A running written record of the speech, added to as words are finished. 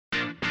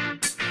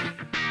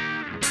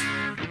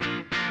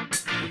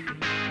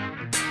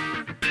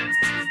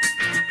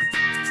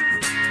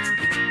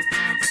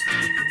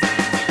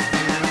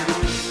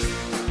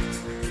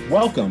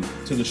Welcome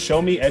to the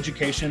Show Me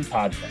Education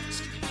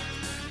podcast.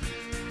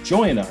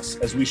 Join us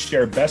as we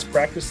share best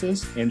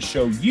practices and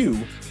show you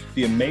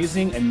the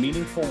amazing and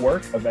meaningful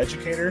work of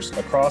educators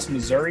across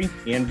Missouri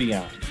and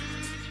beyond.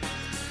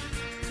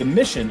 The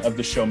mission of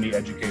the Show Me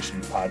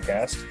Education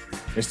podcast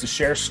is to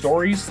share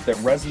stories that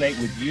resonate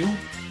with you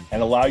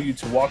and allow you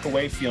to walk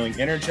away feeling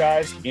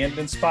energized and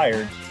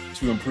inspired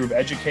to improve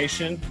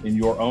education in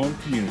your own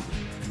community.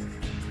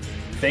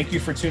 Thank you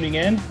for tuning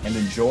in and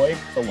enjoy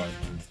the learning.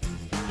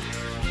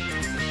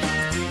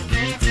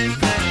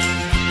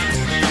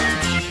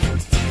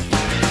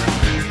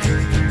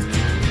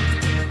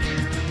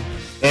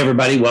 Hey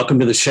everybody, welcome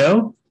to the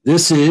show.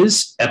 This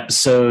is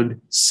episode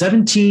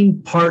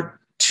 17, part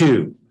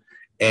 2.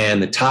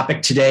 And the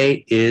topic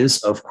today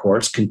is, of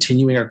course,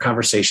 continuing our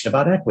conversation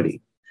about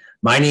equity.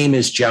 My name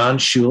is John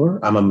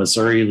Schuler. I'm a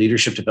Missouri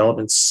Leadership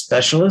Development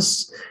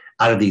Specialist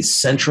out of the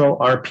Central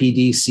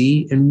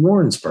RPDC in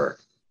Warrensburg.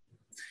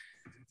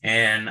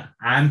 And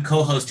I'm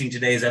co-hosting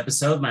today's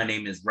episode. My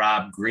name is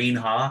Rob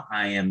Greenhaw.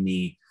 I am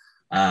the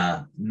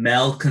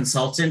MEL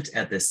consultant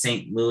at the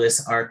St. Louis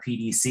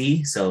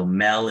RPDC. So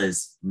MEL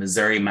is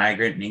Missouri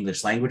Migrant and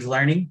English Language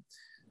Learning.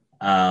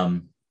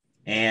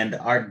 And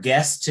our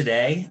guest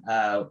today,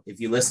 if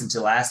you listened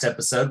to last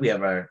episode, we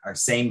have our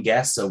same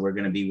guest. So we're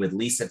going to be with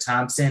Lisa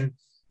Thompson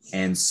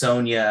and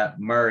Sonia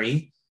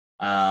Murray.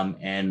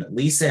 And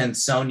Lisa and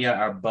Sonia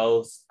are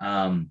both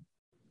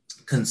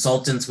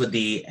consultants with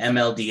the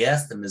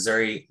MLDS, the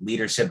Missouri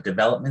Leadership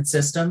Development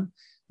System.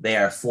 They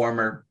are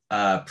former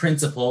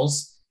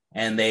principals.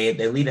 And they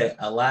lead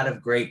a lot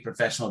of great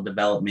professional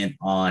development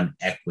on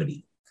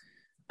equity.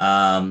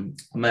 I'm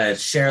going to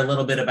share a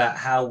little bit about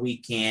how we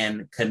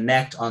can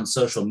connect on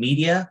social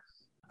media.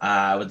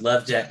 I would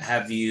love to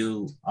have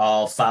you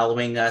all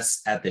following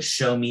us at the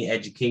Show Me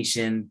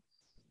Education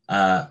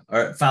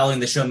or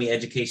following the Show Me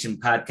Education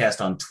podcast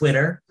on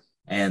Twitter.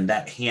 And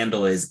that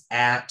handle is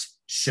at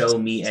Show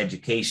Me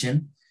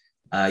Education.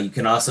 You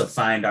can also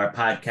find our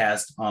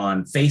podcast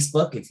on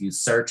Facebook if you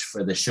search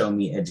for the Show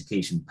Me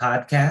Education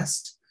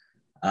podcast.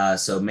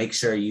 So make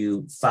sure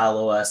you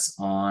follow us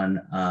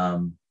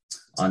on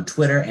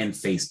Twitter and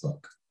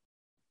Facebook.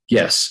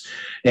 Yes.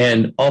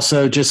 And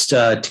also just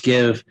to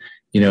give,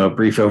 a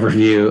brief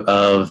overview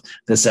of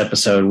this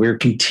episode, we're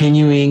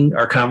continuing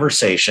our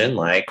conversation,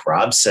 like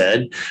Rob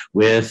said,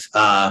 with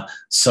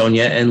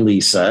Sonia and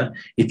Lisa.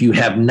 If you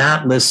have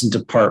not listened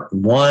to part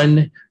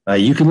 1,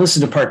 you can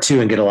listen to part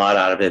 2 and get a lot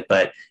out of it,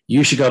 but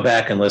you should go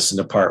back and listen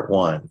to part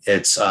 1.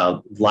 It's a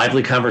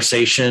lively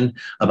conversation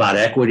about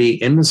equity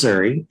in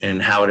Missouri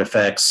and how it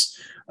affects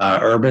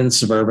urban,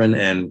 suburban,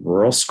 and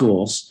rural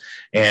schools.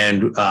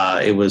 And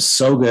it was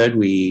so good,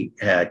 we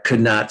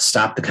could not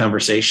stop the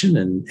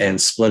conversation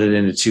and split it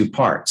into 2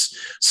 parts.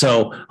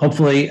 So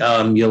hopefully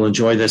you'll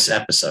enjoy this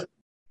episode.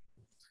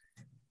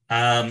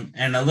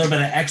 And a little bit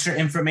of extra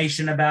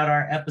information about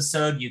our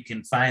episode. You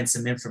can find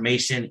some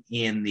information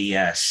in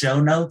the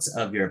show notes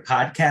of your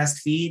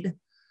podcast feed.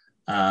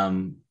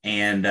 And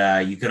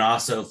you can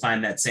also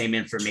find that same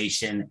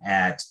information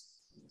at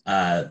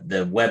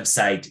the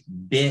website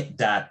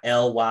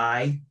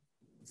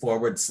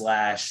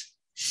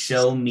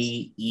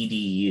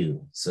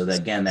bit.ly/showmeedu. So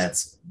again,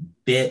 that's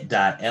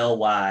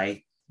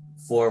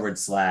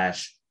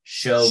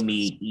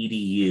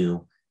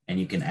bit.ly/showmeedu. And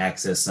you can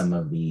access some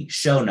of the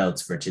show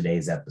notes for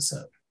today's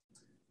episode.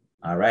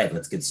 All right,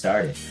 let's get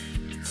started.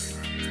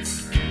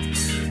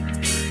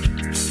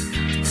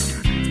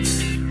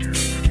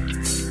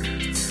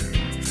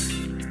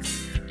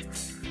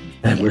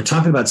 And we're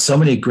talking about so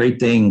many great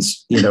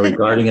things,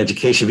 regarding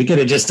education. We could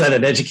have just done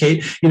an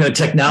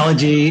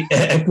technology,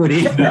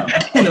 equity,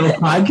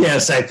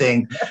 podcast, I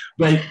think.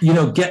 But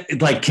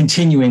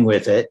continuing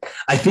with it.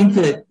 I think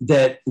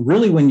that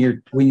really when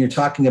you're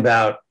talking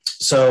about,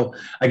 so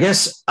I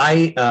guess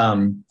I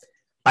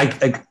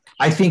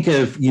think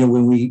of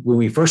when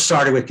we first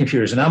started with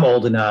computers, and I'm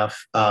old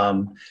enough,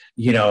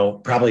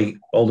 probably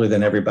older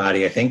than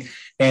everybody, I think.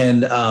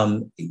 And,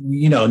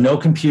 no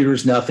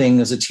computers, nothing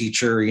as a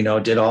teacher,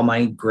 did all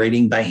my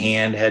grading by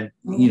hand, had,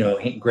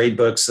 grade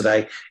books that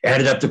I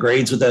added up the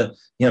grades with a,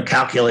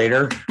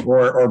 calculator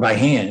or by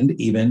hand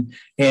even.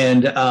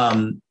 And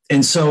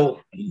so,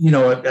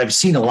 I've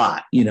seen a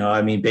lot,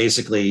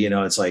 basically,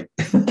 it's like,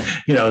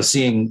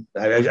 seeing,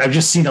 I've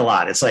just seen a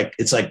lot. It's like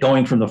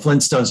going from the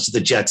Flintstones to the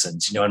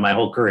Jetsons, in my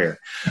whole career.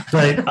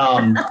 But,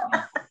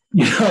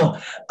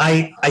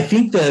 I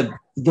think the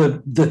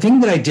thing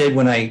that I did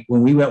when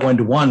we went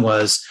 1-to-1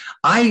 was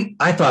I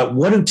thought,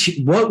 what would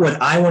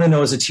I want to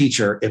know as a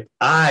teacher if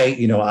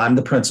I'm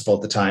the principal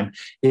at the time,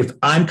 if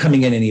I'm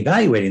coming in and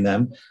evaluating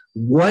them,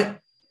 what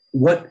am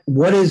I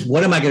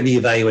going to be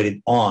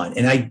evaluated on?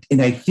 And I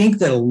think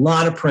that a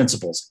lot of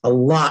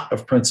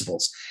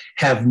principals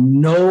have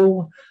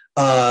no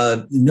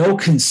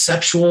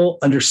conceptual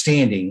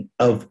understanding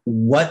of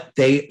what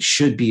they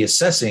should be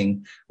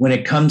assessing when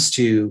it comes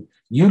to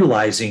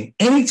utilizing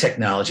any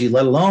technology,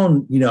 let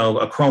alone,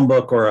 a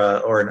Chromebook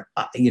or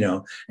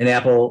an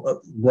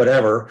Apple,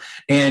 whatever.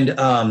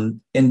 And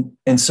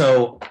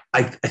so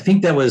I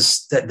think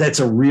that's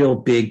a real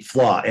big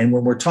flaw. And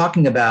when we're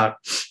talking about,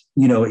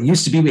 it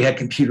used to be we had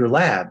computer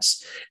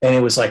labs and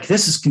it was like,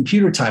 this is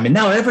computer time. And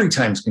now every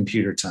time's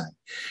computer time.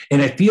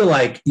 And I feel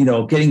like,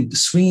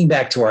 swinging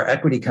back to our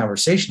equity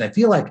conversation, I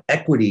feel like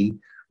equity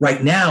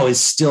right now is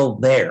still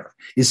there,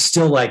 is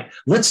still like,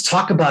 let's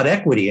talk about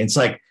equity. And it's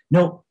like,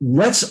 no,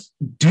 let's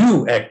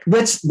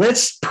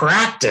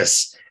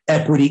practice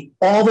equity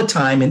all the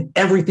time in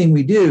everything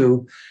we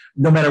do,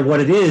 no matter what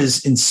it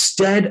is,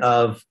 instead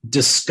of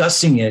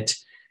discussing it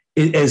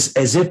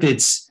as if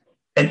it's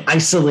an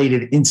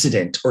isolated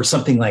incident or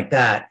something like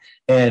that.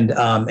 And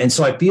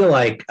so I feel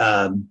like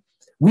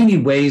we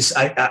need ways.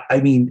 I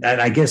mean, and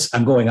I guess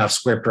I'm going off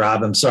script,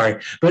 Rob. I'm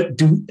sorry, but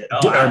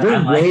are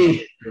there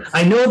ways?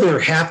 I know there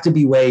have to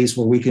be ways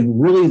where we can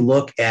really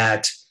look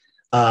at.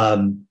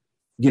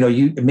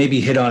 You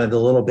maybe hit on it a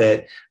little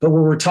bit, but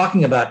when we're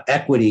talking about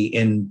equity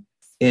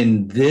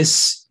in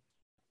this,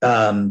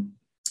 in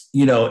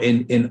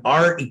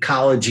our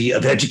ecology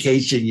of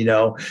education,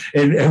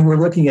 and we're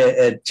looking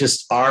at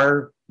just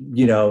our,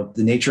 the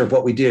nature of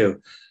what we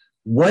do.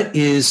 What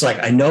is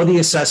I know the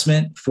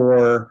assessment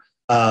for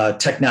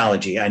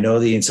technology. I know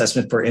the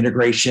assessment for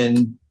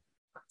integration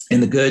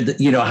and the good,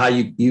 how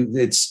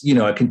it's,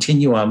 a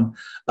continuum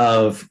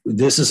of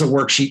this is a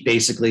worksheet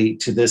basically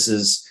to this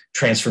is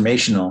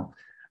transformational.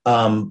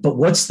 But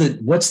what's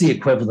the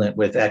equivalent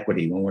with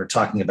equity when we're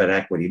talking about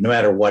equity, no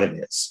matter what it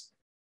is?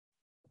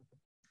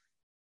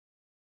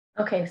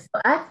 Okay, so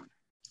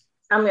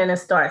I'm going to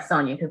start,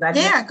 Sonia, because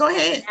go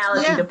ahead.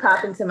 Analogy to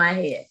pop into my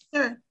head.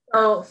 Sure.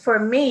 So for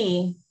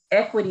me,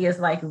 equity is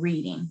like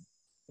reading.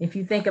 If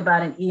you think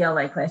about an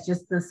ELA class,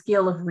 just the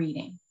skill of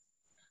reading.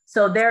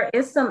 So there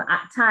is some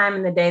time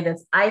in the day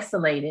that's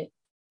isolated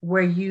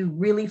where you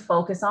really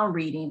focus on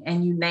reading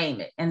and you name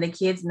it. And the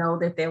kids know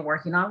that they're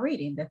working on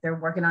reading, that they're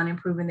working on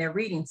improving their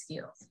reading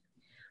skills.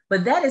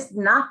 But that is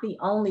not the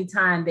only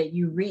time that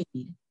you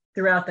read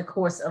throughout the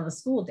course of a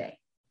school day.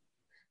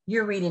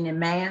 You're reading in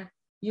math,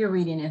 you're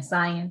reading in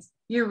science,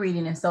 you're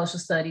reading in social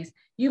studies.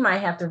 You might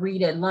have to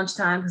read at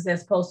lunchtime because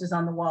there's posters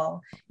on the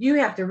wall. You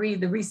have to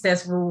read the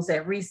recess rules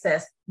at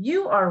recess.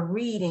 You are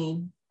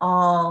reading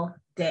all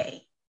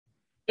day.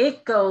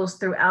 It goes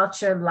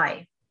throughout your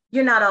life.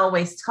 You're not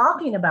always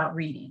talking about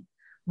reading,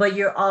 but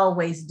you're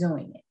always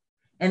doing it.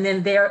 And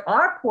then there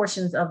are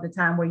portions of the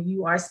time where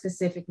you are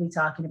specifically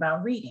talking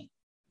about reading.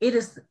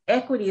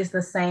 Equity is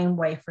the same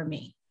way for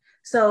me.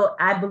 So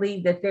I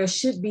believe that there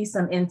should be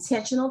some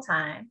intentional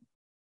time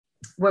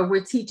where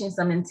we're teaching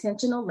some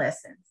intentional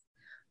lessons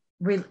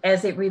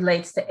as it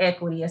relates to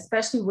equity,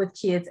 especially with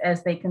kids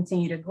as they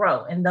continue to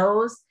grow. And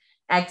those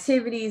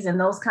activities and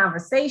those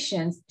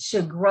conversations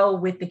should grow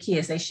with the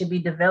kids. They should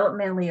be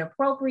developmentally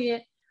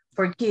appropriate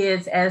for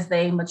kids as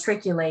they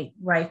matriculate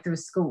right through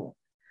school.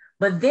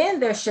 But then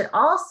there should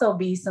also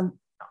be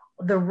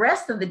the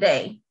rest of the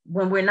day,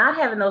 when we're not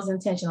having those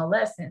intentional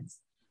lessons,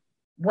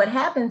 what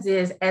happens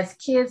is as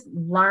kids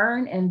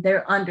learn and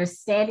they're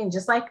understanding,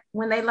 just like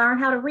when they learn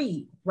how to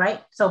read,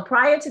 right? So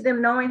prior to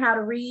them knowing how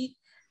to read,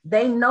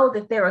 they know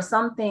that there are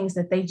some things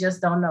that they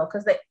just don't know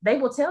because they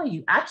will tell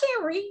you, I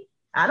can't read.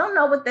 I don't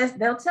know what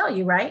they'll tell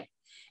you, right?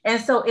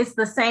 And so it's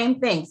the same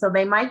thing. So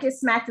they might get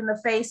smacked in the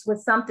face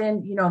with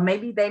something,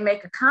 maybe they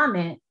make a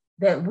comment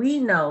that we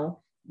know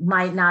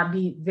might not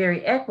be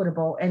very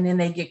equitable, and then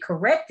they get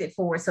corrected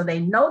for it. So they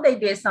know they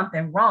did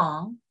something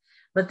wrong,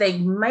 but they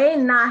may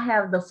not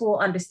have the full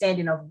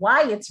understanding of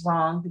why it's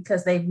wrong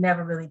because they've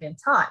never really been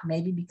taught,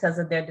 maybe because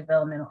of their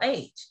developmental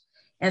age.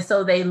 And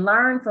so they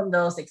learn from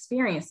those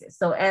experiences.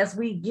 So as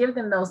we give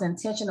them those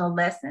intentional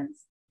lessons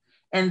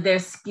and their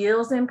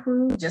skills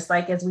improve, just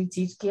like as we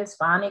teach kids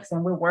phonics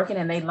and we're working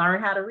and they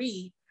learn how to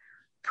read,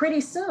 pretty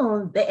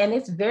soon, and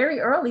it's very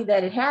early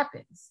that it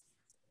happens,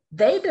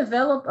 they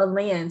develop a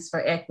lens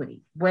for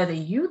equity, whether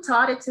you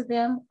taught it to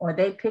them or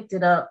they picked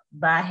it up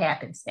by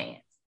happenstance.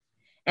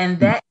 And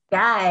that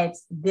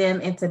guides them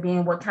into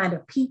being what kind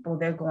of people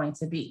they're going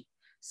to be.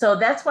 So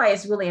that's why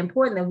it's really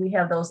important that we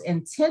have those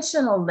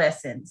intentional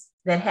lessons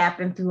that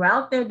happen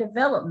throughout their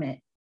development,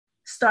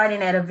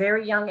 starting at a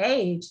very young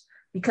age,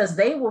 because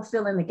they will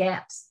fill in the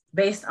gaps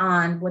based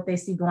on what they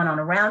see going on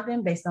around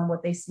them, based on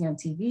what they see on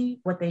TV,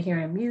 what they hear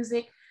in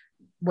music,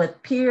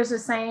 what peers are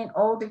saying,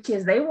 older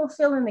kids, they will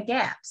fill in the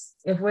gaps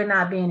if we're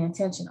not being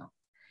intentional.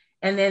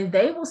 And then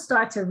they will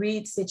start to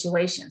read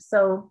situations.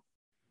 So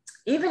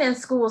even in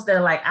schools that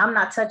are like, I'm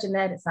not touching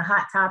that, it's a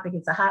hot topic,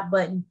 it's a hot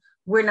button,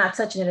 we're not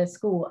touching it at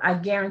school, I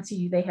guarantee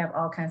you they have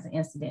all kinds of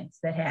incidents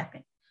that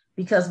happen.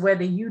 Because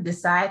whether you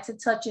decide to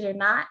touch it or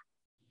not,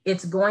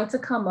 it's going to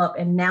come up.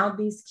 And now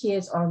these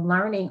kids are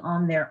learning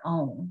on their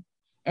own.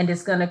 And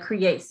it's going to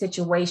create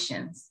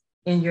situations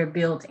in your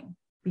building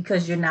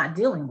because you're not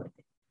dealing with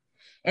it.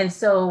 And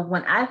so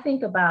when I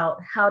think about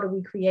how do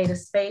we create a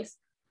space,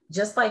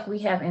 just like we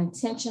have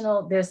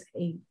intentional, there's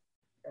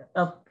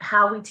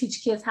how we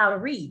teach kids how to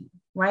read,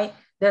 right?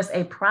 There's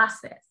a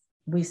process.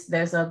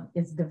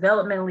 It's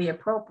developmentally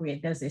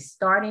appropriate. There's a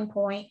starting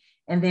point,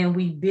 and then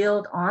we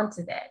build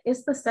onto that.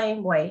 It's the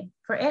same way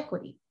for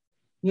equity,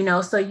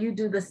 so you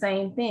do the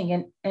same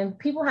thing. And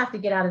people have to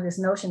get out of this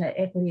notion that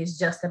equity is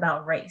just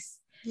about race.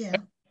 Yeah.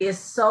 It's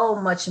so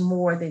much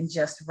more than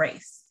just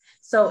race.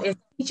 So it's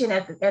teaching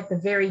at the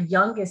very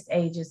youngest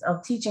ages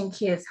of teaching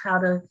kids how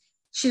to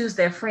choose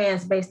their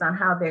friends based on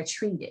how they're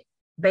treated,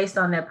 based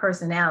on their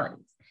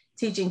personalities,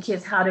 teaching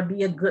kids how to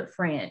be a good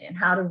friend and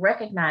how to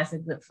recognize a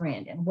good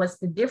friend and what's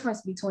the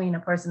difference between a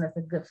person that's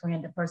a good friend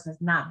and a person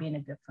that's not being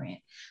a good friend.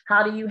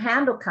 How do you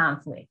handle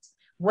conflict?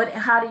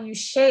 How do you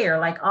share?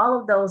 Like, all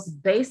of those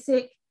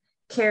basic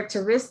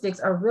characteristics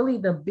are really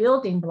the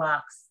building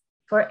blocks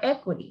for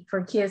equity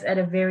for kids at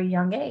a very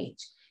young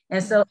age.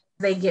 And so as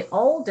they get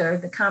older,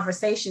 the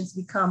conversations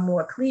become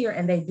more clear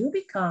and they do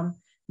become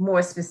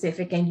more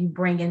specific, and you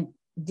bring in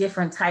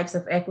different types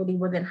of equity.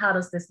 Well, then how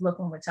does this look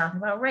when we're talking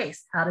about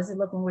race? How does it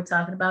look when we're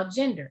talking about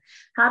gender?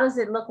 How does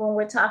it look when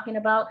we're talking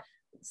about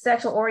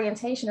sexual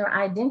orientation or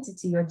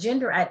identity or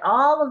gender?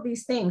 All of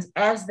these things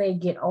as they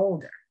get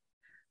older,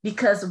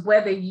 because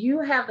whether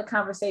you have the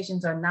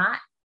conversations or not,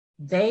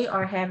 they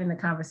are having the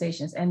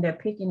conversations and they're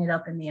picking it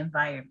up in the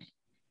environment,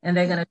 and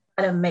they're going to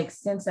try to make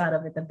sense out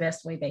of it the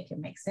best way they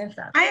can make sense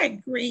out of it. I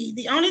agree.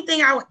 The only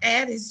thing I would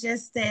add is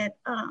just that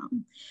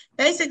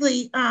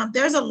basically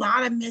there's a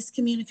lot of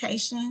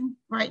miscommunication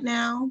right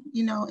now,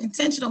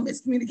 intentional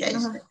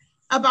miscommunication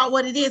about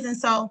what it is. And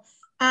so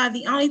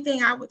the only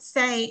thing I would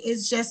say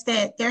is just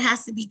that there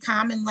has to be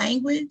common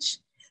language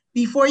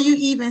before you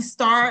even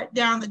start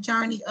down the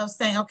journey of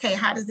saying, okay,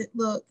 how does it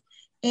look?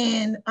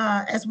 And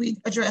as we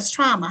address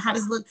trauma, how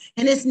does it look?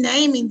 And it's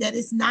naming that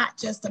it's not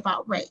just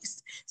about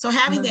race. So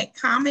having that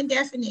common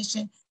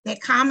definition,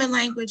 that common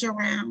language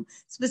around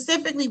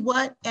specifically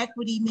what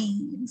equity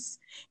means,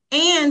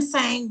 and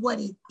saying what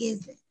it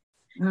isn't.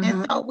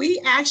 And so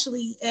we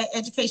actually at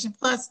Education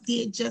Plus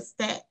did just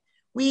that.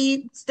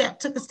 We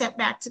took a step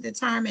back to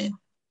determine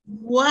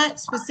what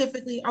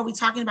specifically are we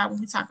talking about when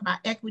we talk about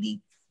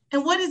equity,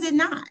 and what is it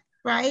not,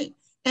 right?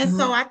 And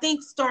so I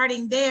think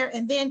starting there,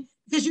 and then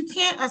because you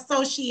can't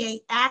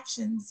associate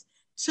actions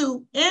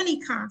to any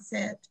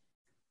concept,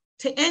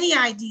 to any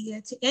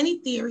idea, to any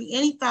theory,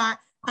 any thought,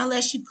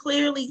 unless you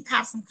clearly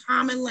have some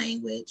common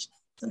language,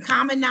 some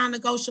common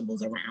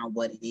non-negotiables around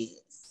what it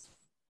is.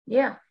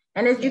 Yeah.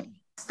 And if you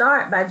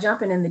start by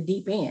jumping in the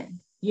deep end,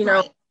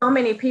 so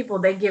many people,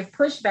 they give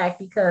pushback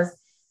because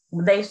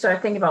they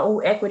start thinking about,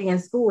 equity in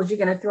schools,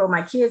 you're going to throw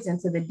my kids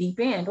into the deep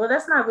end. Well,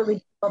 that's not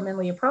really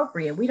developmentally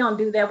appropriate. We don't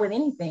do that with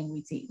anything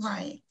we teach.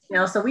 Right.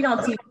 So we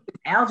don't teach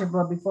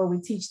algebra before we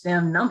teach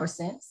them number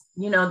sense.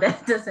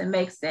 That doesn't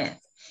make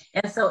sense.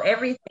 And so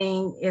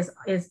everything is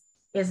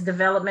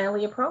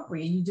developmentally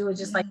appropriate. You do it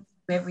just like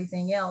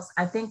everything else.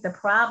 I think the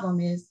problem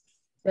is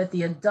that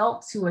the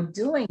adults who are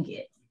doing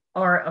it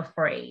are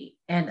afraid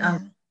and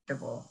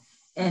uncomfortable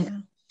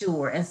and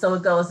unsure. And so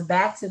it goes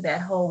back to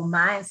that whole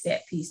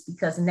mindset piece,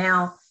 because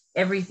now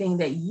everything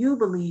that you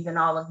believe in,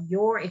 all of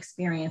your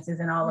experiences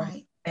and all of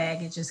your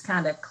baggage is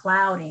kind of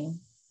clouding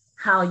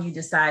how you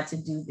decide to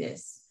do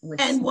this.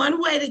 And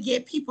one way to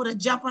get people to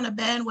jump on a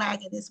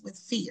bandwagon is with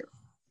fear.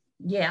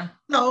 Yeah.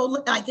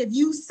 So like if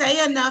you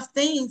say enough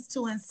things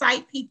to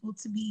incite people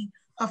to be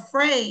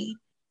afraid,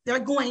 they're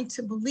going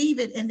to believe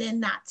it and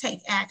then not take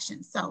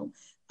action. So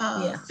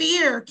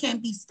fear can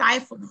be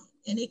stifling,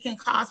 and it can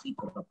cause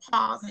people to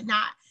pause and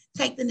not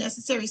take the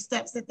necessary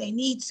steps that they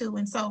need to.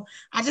 And so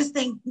I just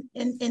think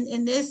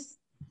in this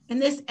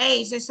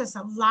age, there's just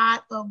a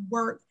lot of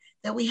work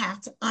that we have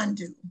to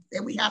undo,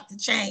 that we have to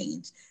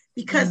change,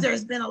 because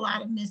there's been a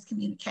lot of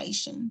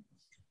miscommunication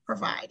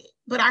provided.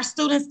 But our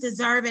students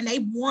deserve and they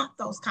want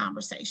those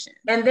conversations.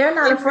 And they're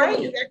not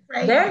afraid.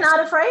 They're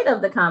not afraid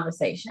of the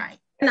conversation. Right.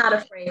 They're not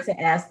afraid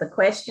to ask the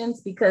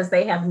questions because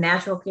they have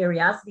natural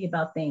curiosity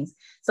about things.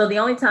 So the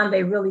only time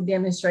they really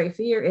demonstrate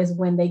fear is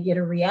when they get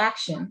a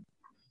reaction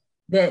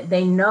that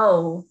they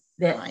know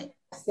that I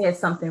said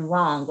something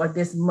wrong, or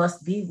this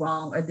must be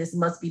wrong, or this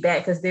must be bad,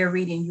 because they're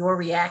reading your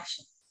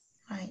reaction.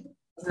 Right.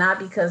 It's not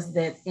because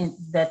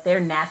that they're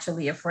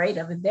naturally afraid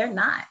of it. They're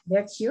not.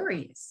 They're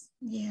curious.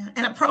 Yeah.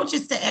 And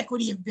approaches to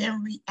equity have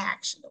been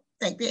reactional.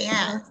 Like they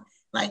have,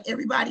 like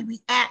everybody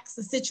reacts,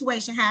 the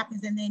situation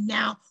happens, and then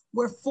now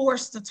we're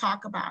forced to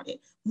talk about it.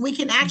 We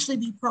can actually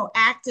be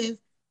proactive,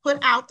 put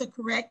out the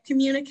correct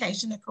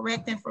communication, the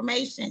correct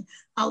information,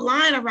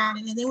 align around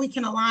it, and then we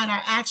can align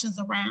our actions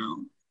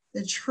around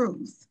the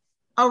truth,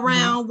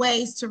 around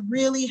ways to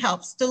really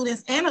help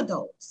students and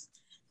adults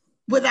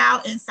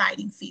without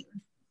inciting fear.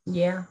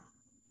 Yeah.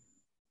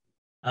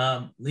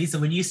 Lisa,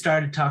 when you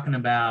started talking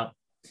about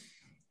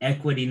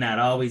equity not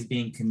always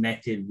being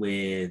connected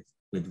with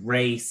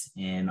race,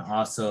 and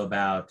also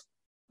about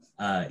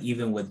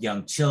even with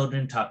young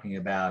children, talking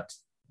about,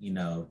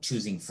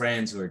 choosing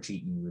friends who are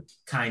treating you with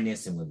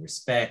kindness and with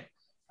respect.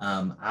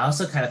 I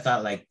also kind of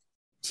thought like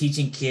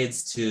teaching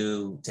kids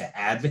to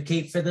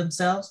advocate for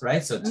themselves,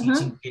 right? So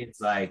teaching kids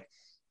like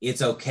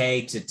it's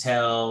okay to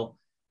tell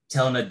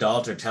an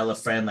adult or tell a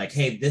friend like,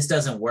 hey, this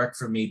doesn't work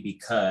for me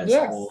because,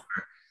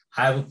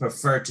 I would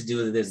prefer to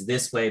do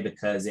this way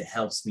because it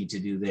helps me to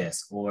do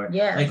this. Or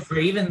yes. like for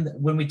even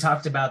when we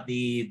talked about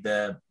the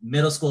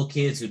middle school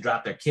kids who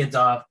drop their kids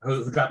off,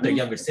 who drop their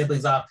younger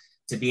siblings off,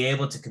 to be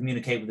able to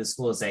communicate with the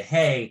school and say,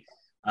 hey,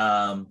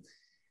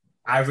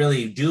 I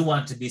really do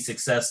want to be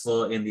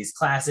successful in these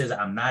classes.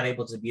 I'm not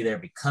able to be there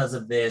because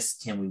of this.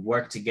 Can we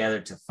work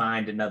together to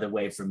find another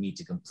way for me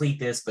to complete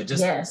this? But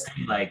just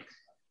saying, like,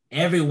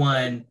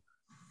 everyone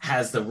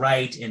has the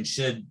right and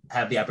should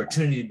have the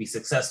opportunity to be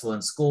successful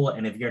in school.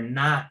 And if you're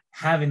not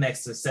having that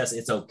success,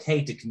 it's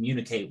okay to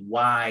communicate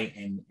why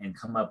and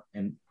come up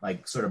and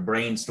like sort of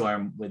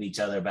brainstorm with each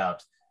other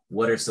about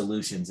what are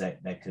solutions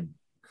that could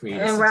create.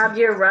 And Rob,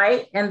 you're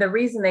right. And the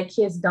reason that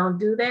kids don't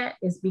do that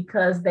is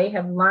because they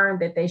have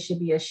learned that they should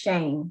be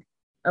ashamed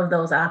of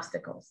those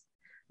obstacles.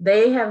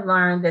 They have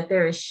learned that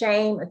there is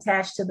shame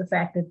attached to the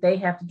fact that they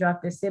have to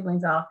drop their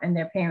siblings off and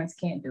their parents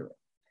can't do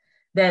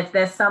it.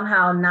 That's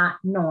somehow not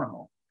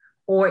normal.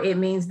 Or it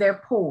means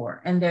they're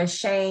poor and there's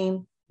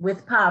shame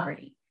with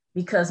poverty,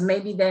 because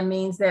maybe that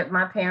means that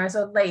my parents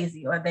are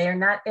lazy or they are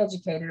not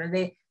educated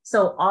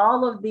so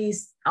all of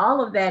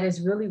that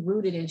is really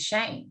rooted in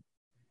shame.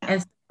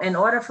 And in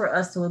order for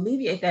us to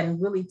alleviate that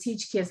and really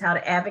teach kids how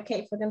to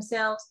advocate for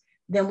themselves,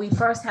 then we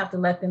first have to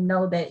let them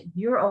know that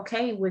you're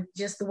okay with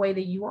just the way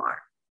that you are.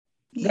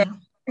 Yeah. That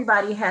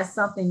everybody has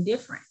something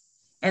different.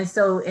 And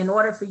so in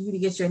order for you to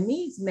get your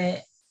needs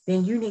met,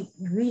 then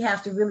we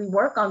have to really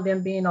work on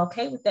them being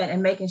okay with that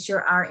and making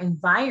sure our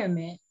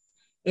environment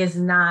is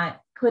not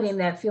putting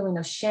that feeling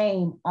of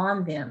shame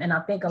on them. And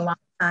I think a lot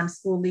of times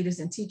school leaders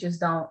and teachers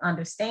don't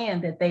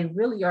understand that they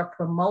really are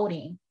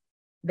promoting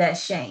that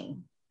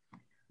shame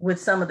with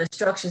some of the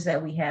structures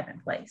that we have in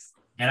place.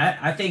 And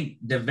I think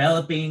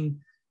developing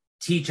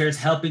teachers,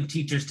 helping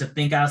teachers to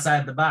think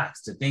outside the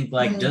box, to think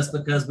like, just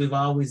because we've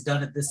always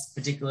done it this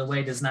particular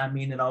way does not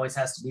mean it always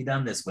has to be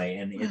done this way.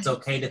 And it's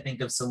okay to think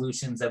of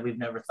solutions that we've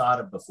never thought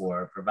of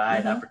before,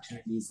 provide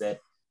opportunities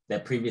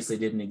that previously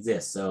didn't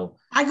exist. So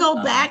I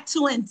go back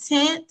to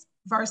intent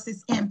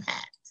versus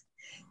impact.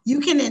 You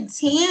can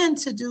intend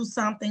to do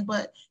something,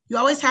 but you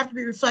always have to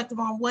be reflective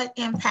on what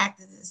impact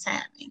is this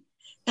having.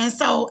 And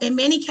so in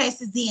many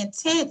cases, the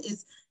intent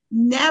is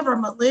never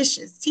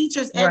malicious.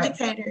 Teachers,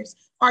 educators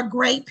are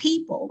great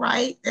people,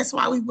 right? That's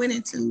why we went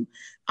into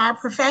our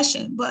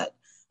profession. But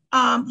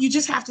you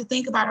just have to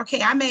think about,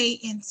 okay, I may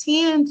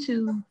intend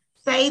to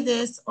say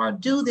this or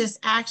do this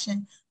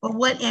action, but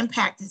what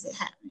impact is it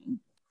having?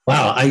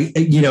 Wow,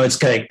 it's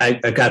kind of,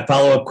 I got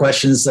follow-up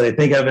questions that I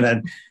think of,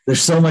 and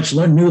there's so much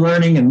new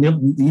learning and,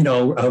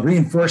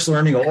 reinforced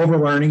learning or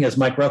over-learning, as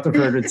Mike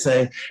Rutherford would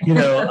say,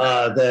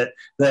 that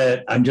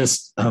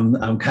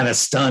I'm kind of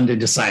stunned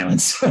into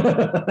silence,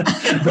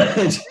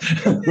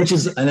 which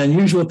is an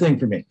unusual thing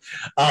for me.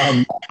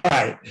 All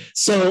right,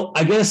 so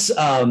I guess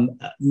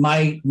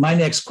my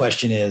next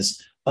question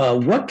is,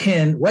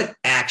 what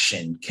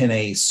action can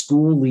a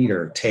school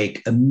leader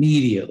take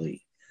immediately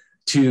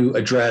to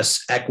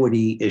address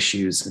equity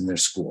issues in their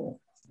school?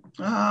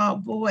 Oh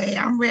boy,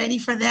 I'm ready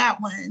for that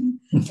one.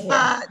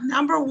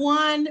 Number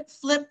one,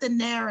 flip the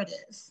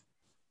narrative.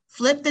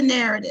 Flip the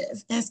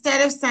narrative.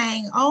 Instead of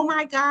saying, oh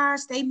my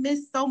gosh, they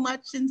missed so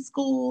much in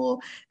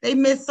school, they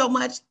missed so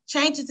much,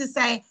 change it to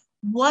say,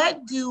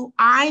 what do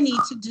I need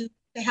to do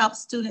to help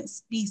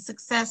students be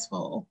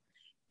successful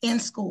in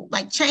school?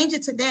 Like, change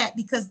it to that,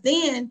 because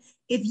then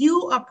if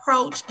you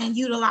approach and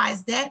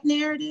utilize that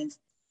narrative,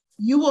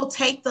 you will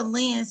take the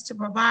lens to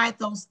provide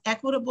those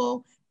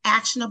equitable,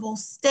 actionable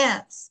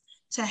steps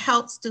to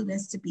help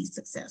students to be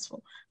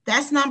successful.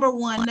 That's number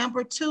one.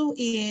 Number two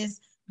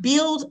is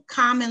build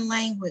common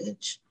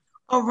language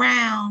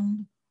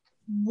around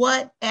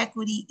what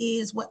equity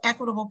is, what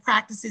equitable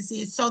practices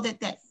is, so that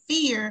that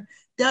fear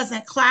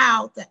doesn't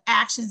cloud the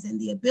actions and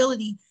the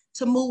ability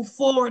to move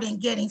forward in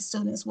getting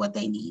students what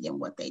they need and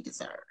what they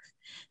deserve.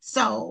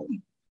 So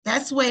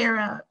that's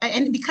where,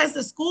 and because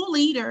the school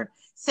leader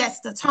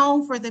sets the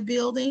tone for the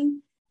building,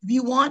 if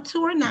you want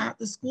to or not,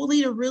 the school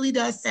leader really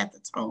does set the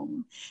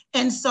tone.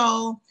 And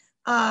so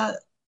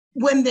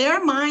when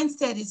their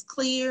mindset is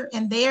clear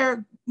and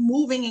they're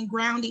moving and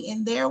grounding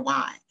in their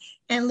why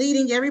and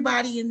leading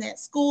everybody in that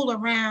school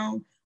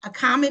around a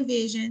common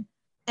vision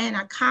and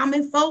a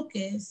common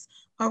focus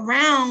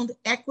around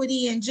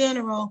equity in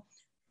general,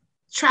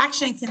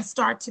 traction can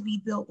start to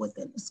be built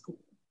within the school.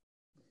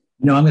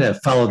 I'm going to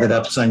follow that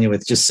up, Sonia,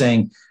 with just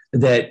saying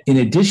that in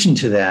addition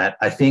to that,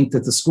 I think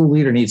that the school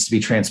leader needs to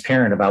be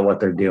transparent about what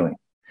they're doing.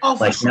 Oh,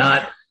 like sure.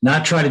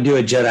 not try to do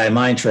a Jedi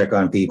mind trick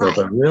on people,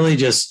 but really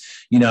just,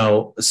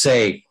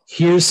 say,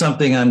 here's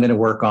something I'm going to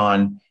work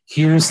on.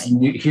 Here's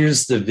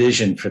the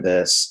vision for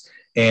this.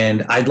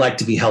 And I'd like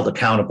to be held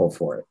accountable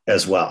for it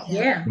as well.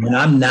 Yeah. When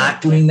I'm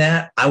not doing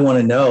that, I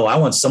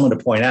want someone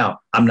to point out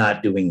I'm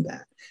not doing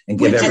that and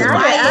give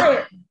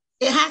everyone.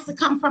 It has to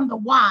come from the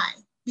why,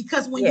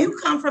 because when you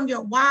come from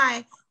your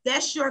why,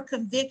 that's your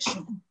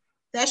conviction.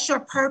 That's your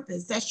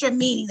purpose. That's your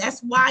meaning.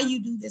 That's why you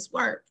do this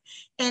work.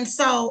 And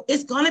so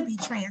it's going to be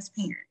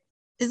transparent.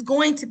 It's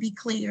going to be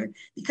clear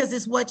because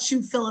it's what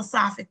you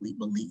philosophically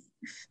believe.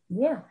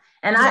 Yeah.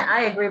 And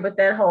I agree with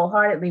that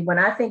wholeheartedly. When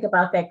I think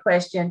about that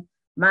question,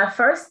 my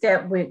first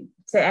step would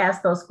to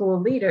ask those school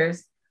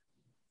leaders,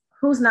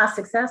 who's not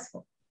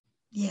successful?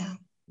 Yeah.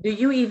 Do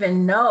you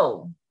even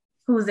know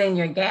who's in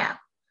your gap?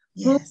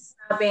 Yes. Who's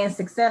not being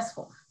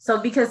successful? So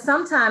because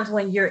sometimes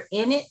when you're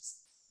in it,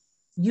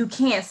 you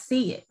can't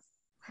see it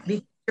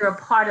because you're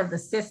a part of the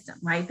system,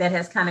 right? That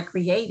has kind of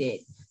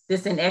created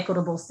this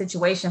inequitable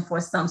situation for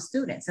some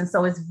students. And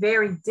so it's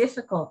very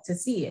difficult to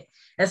see it,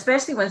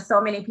 especially when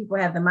so many people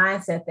have the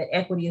mindset that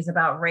equity is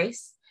about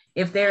race.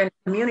 If they're in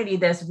a community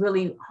that's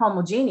really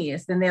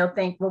homogeneous, then they'll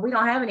think, well, we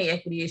don't have any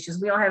equity issues.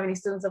 We don't have any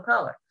students of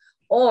color,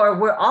 or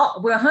we're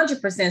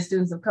 100%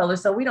 students of color,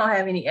 so we don't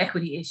have any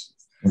equity issues.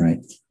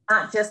 Right.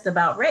 Not just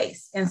about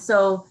race. And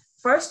so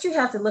first you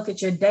have to look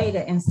at your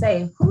data and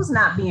say, who's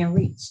not being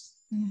reached?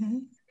 Mm-hmm.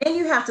 Then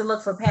you have to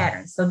look for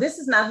patterns. So this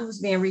is not who's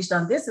being reached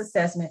on this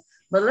assessment,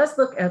 but let's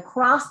look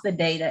across the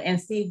data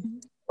and see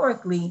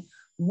historically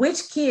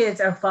which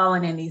kids are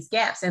falling in these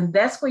gaps. And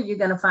that's where you're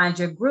going to find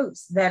your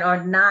groups that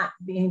are not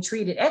being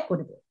treated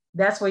equitably.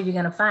 That's where you're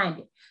going to find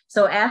it.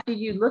 So after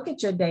you look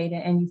at your data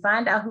and you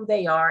find out who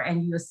they are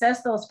and you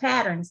assess those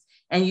patterns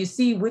and you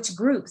see which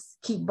groups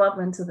keep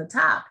bubbling to the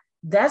top,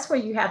 that's where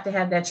you have to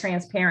have that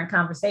transparent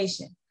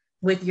conversation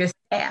with your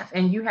staff.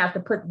 And you have to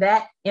put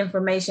that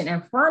information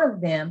in front of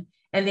them.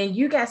 And then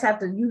you guys have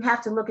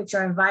to look at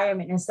your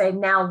environment and say,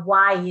 now,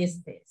 why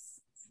is this?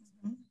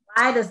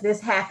 Why does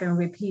this happen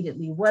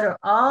repeatedly? What are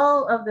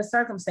all of the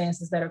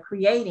circumstances that have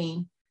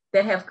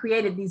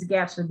created these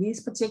gaps for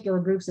these particular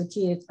groups of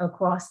kids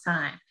across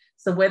time?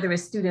 So whether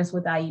it's students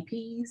with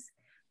IEPs,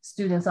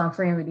 students on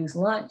free and reduced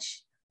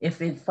lunch,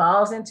 if it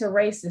falls into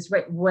racist,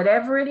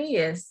 whatever it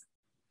is,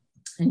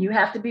 and you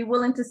have to be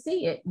willing to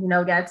see it,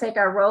 got to take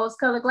our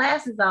rose-colored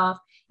glasses off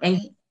and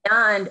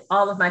beyond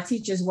all of my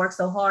teachers work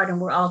so hard and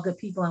we're all good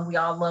people and we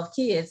all love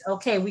kids.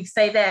 Okay, we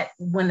say that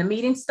when the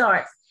meeting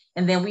starts,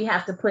 and then we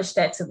have to push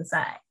that to the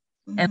side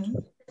and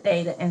look at the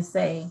data and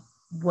say,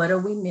 what are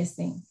we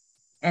missing?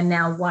 And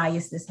now why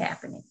is this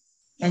happening?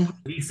 And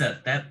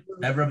Lisa,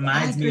 that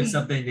reminds me of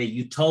something that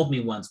you told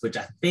me once, which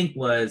I think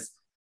was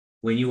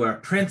when you were a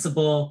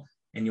principal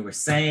and you were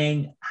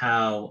saying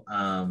how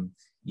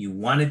you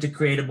wanted to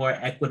create a more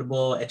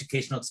equitable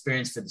educational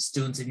experience for the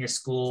students in your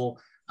school,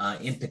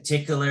 in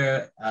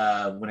particular,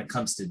 when it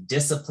comes to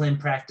discipline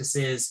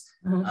practices,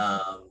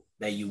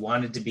 that you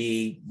wanted to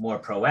be more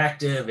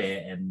proactive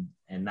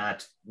and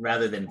not,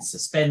 rather than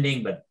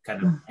suspending, but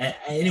kind of,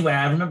 anyway,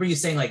 I remember you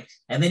saying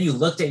and then you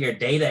looked at your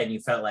data and you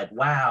felt like,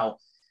 wow,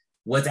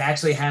 what's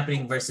actually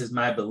happening versus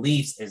my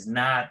beliefs is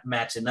not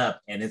matching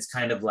up. And it's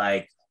kind of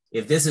like,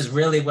 if this is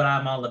really what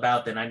I'm all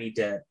about, then I need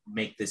to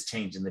make this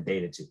change in the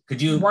data too.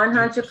 Could you?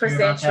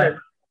 100% true.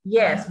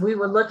 Yes, we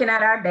were looking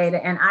at our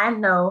data and I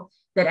know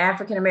that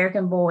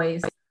African-American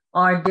boys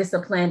are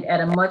disciplined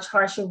at a much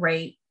harsher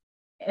rate.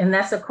 And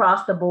that's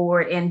across the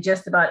board in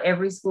just about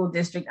every school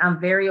district. I'm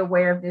very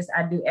aware of this.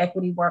 I do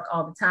equity work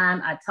all the time.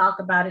 I talk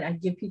about it. I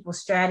give people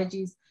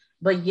strategies,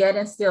 but yet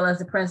and still as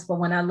a principal,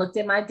 when I looked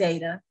at my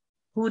data,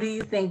 who do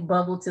you think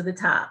bubbled to the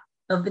top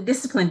of the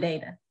discipline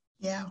data?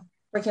 Yeah.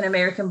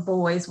 African-American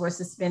boys were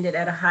suspended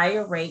at a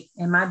higher rate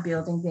in my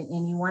building than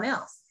anyone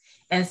else.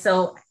 And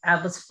so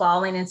I was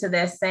falling into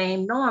that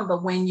same norm,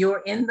 but when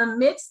you're in the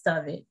midst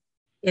of it,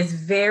 it's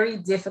very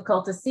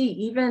difficult to see,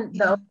 even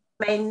though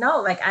may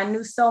know, I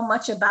knew so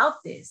much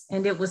about this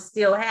and it was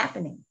still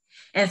happening.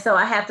 And so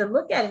I have to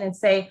look at it and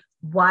say,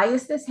 why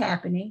is this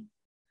happening?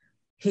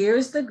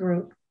 Here's the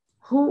group.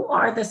 Who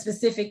are the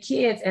specific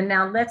kids? And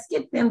now let's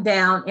get them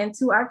down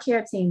into our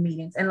care team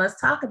meetings and let's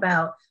talk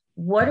about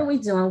what are we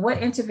doing? What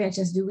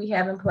interventions do we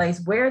have in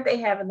place? Where are they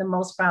having the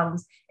most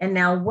problems? And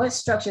now what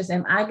structures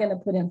am I going to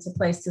put into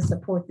place to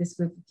support this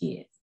group of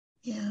kids?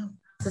 Yeah.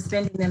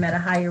 Suspending them at a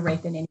higher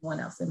rate than anyone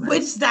else in my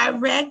which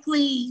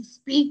directly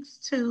speaks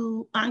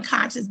to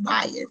unconscious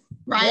bias,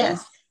 right?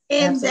 Yes,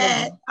 and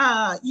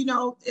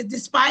absolutely. That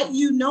despite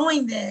you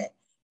knowing that,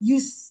 you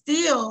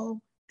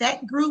still,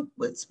 that group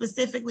would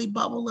specifically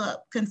bubble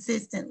up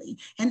consistently.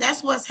 And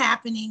that's what's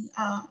happening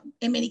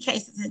in many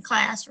cases in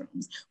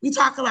classrooms. We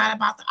talk a lot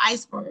about the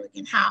iceberg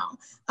and how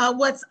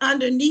what's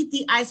underneath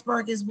the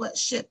iceberg is what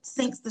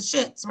sinks the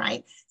ships,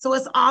 right? So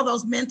it's all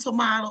those mental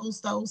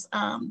models, those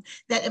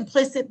that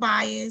implicit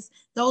bias,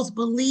 those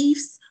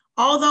beliefs,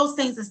 all those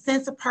things, a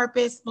sense of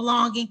purpose,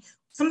 belonging.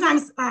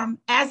 Sometimes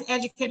as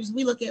educators,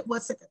 we look at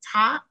what's at the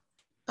top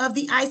of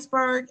the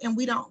iceberg and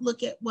we don't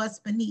look at what's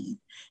beneath.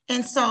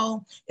 And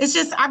so it's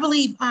just, I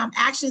believe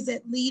actions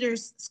that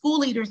school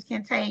leaders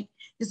can take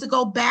is to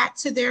go back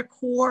to their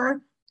core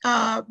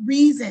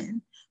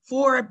reason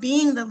for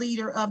being the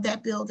leader of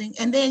that building,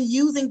 and then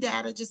using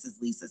data, just as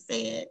Lisa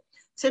said,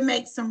 to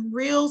make some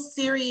real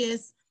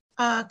serious,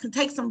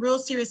 take some real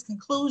serious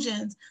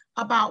conclusions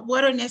about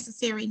what are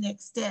necessary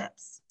next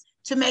steps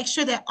to make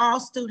sure that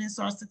all students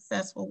are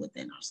successful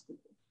within our school.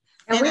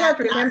 And we have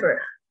to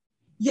remember.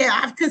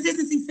 I've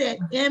consistently said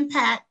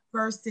impact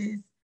versus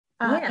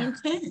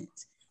intent.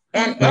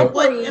 And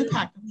what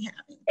impact are we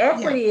having?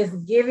 Equity is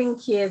giving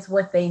kids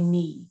what they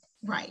need.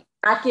 Right.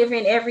 not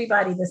giving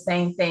everybody the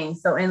same thing.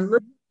 So in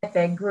looking at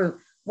that group,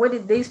 what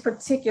did this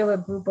particular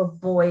group of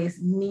boys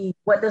need?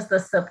 What does the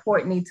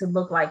support need to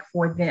look like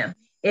for them?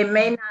 It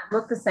may not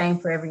look the same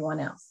for everyone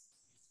else,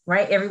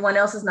 right? Everyone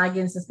else is not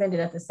getting suspended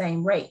at the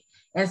same rate.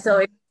 And so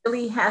it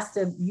really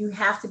you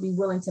have to be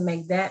willing to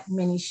make that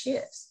many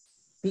shifts.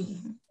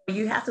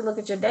 You have to look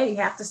at your data. You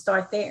have to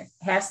start there.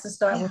 It has to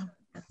start with.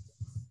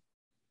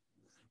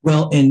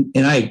 Well, and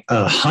I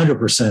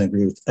 100%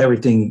 agree with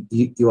everything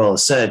you all have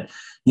said.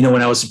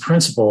 When I was a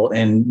principal,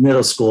 and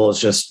middle school is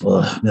just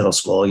middle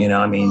school,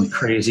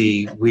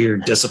 crazy,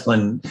 weird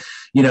discipline,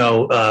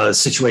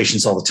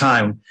 situations all the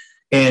time.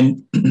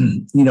 And,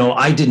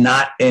 I did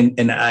not,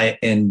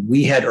 and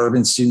we had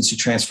urban students who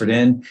transferred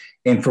in,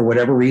 and for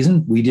whatever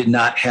reason, we did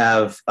not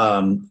have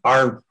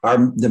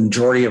the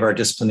majority of our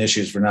discipline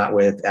issues were not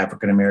with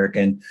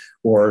African-American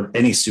or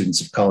any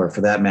students of color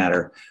for that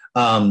matter.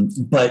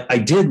 But I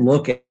did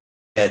look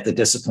at the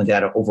discipline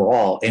data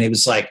overall, and it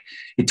was like,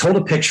 it told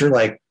a picture,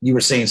 like you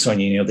were saying,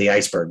 Sonia, the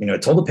iceberg,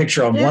 it told a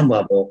picture on one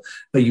level,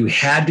 but you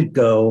had to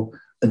go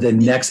at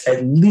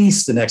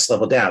least the next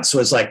level down. So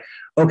it's like,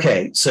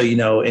 okay, so,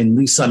 in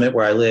Lee Summit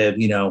where I live,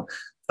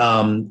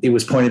 it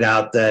was pointed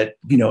out that,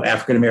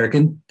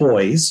 African-American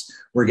boys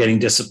were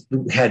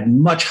had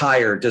much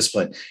higher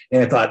discipline.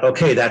 And I thought,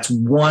 okay, that's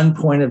one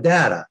point of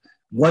data.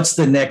 What's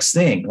the next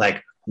thing?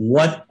 Like,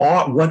 what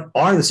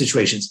are the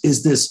situations?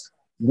 Is this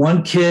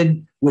one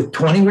kid with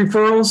 20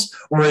 referrals,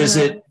 or is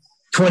it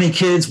 20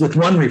 kids with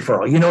one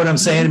referral? You know what I'm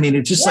saying? I mean,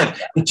 it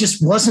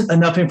just wasn't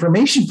enough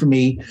information for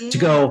me to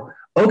go,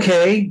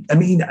 okay. I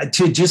mean,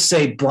 to just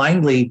say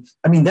blindly,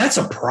 I mean, that's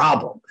a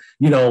problem,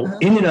 in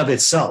and of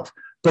itself.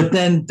 But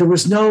then there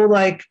was no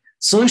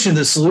solution.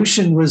 The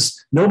solution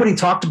was nobody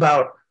talked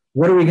about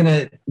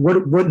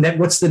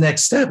what's the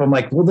next step? I'm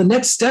like, well, the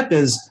next step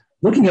is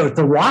looking at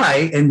the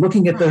why and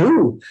looking at the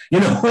who,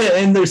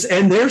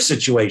 and their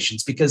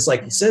situations, because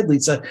like you said,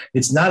 Lisa,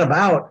 it's not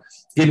about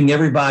giving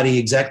everybody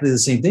exactly the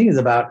same thing. It's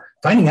about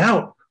finding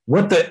out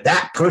what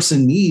that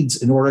person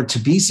needs in order to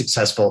be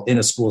successful in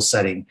a school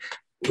setting,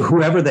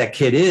 whoever that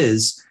kid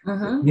is,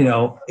 and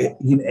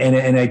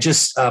I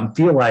just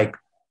feel like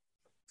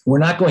we're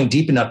not going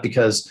deep enough,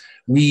 because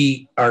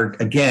we are,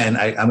 again,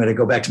 I'm going to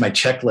go back to my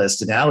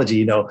checklist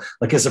analogy,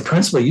 like as a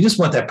principal, you just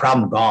want that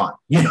problem gone.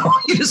 You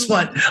just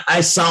want,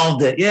 I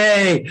solved it.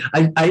 Yay.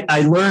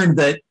 I learned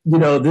that,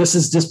 this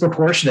is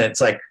disproportionate.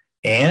 It's like,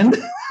 and?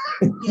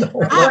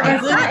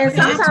 And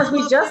sometimes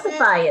we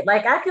justify it.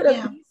 Like I could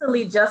have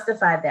easily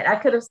justified that. I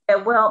could have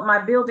said, well, my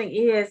building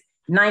is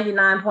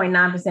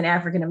 99.9%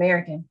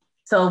 African-American.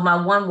 So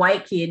my one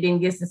white kid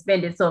didn't get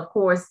suspended. So of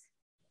course,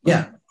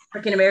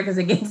 African-Americans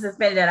are getting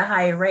suspended at a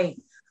higher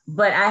rate.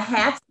 But I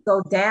had to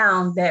go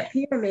down that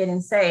pyramid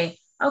and say,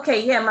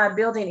 okay, my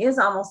building is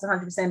almost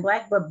 100%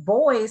 Black, but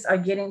boys are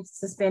getting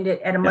suspended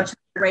at a much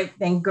higher rate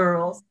than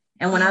girls.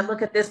 And when I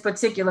look at this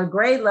particular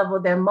grade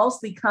level, they're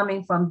mostly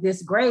coming from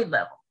this grade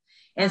level.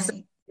 And so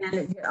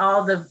and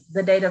all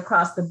the data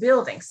across the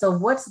building. So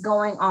what's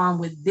going on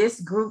with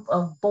this group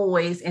of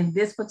boys in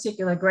this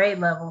particular grade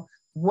level?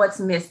 What's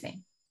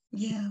missing?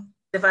 Yeah.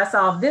 If I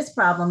solve this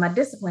problem, my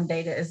discipline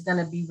data is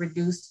going to be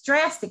reduced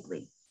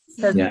drastically,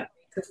 because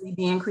it's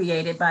being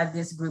created by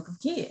this group of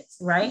kids,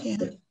 right? Yeah.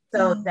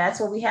 So that's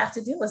what we have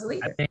to do as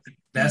leaders. I think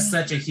that's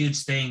such a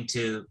huge thing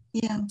to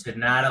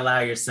not allow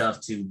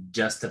yourself to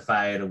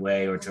justify it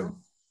away or to,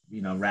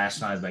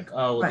 rationalize like,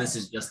 oh, well, this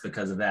is just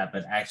because of that,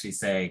 but actually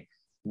say,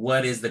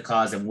 what is the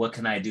cause and what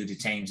can I do to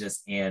change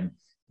this? And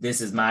this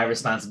is my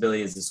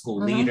responsibility as a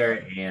school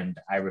leader, and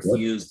I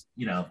refuse,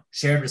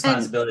 shared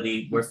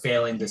responsibility. We're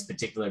failing this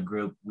particular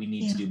group. We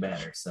need to do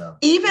better. So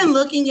even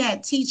looking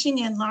at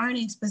teaching and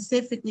learning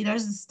specifically,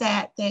 there's a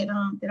stat that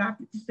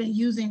I've been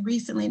using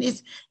recently,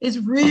 and it's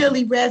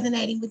really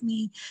resonating with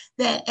me,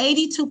 that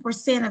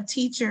 82% of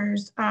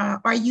teachers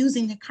are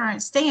using the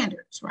current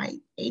standards, right?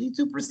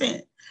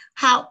 82%.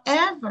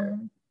 However,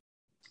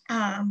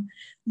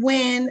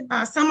 when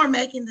some are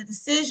making the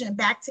decision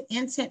back to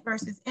intent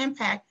versus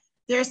impact,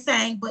 they're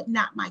saying, but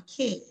not my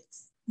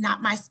kids,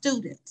 not my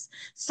students.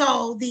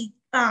 So the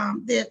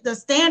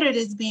standard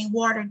is being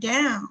watered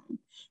down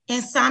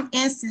in some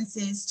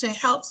instances to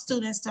help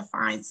students to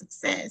find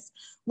success.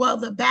 Well,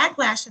 the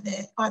backlash of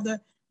that, or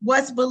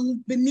what's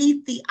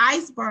beneath the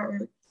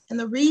iceberg, and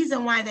the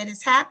reason why that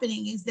is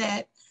happening is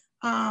that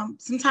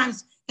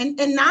sometimes,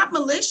 and not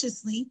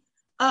maliciously,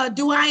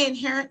 do I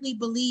inherently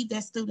believe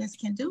that students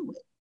can do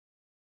it?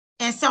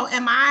 And so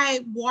am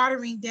I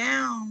watering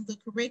down the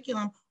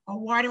curriculum or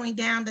watering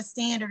down the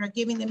standard or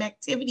giving them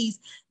activities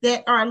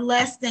that are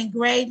less than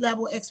grade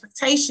level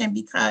expectation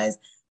because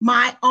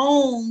my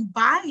own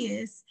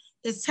bias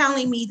is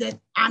telling me that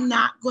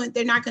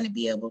they're not going to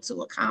be able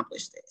to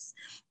accomplish this.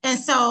 And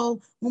so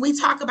when we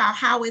talk about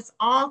how it's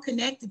all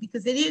connected,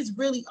 because it is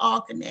really all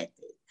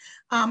connected,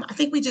 I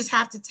think we just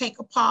have to take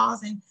a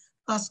pause, and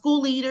school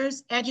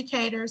leaders,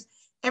 educators,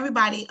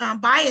 everybody,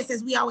 bias,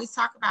 as we always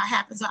talk about,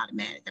 happens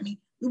automatic. I mean,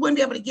 we wouldn't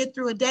be able to get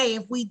through a day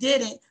if we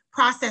didn't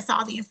process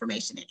all the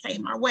information that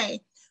came our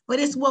way, but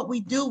it's what we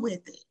do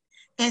with it.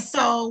 And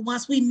so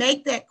once we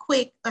make that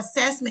quick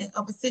assessment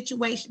of a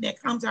situation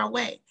that comes our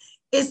way,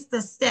 it's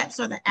the steps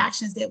or the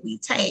actions that we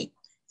take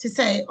to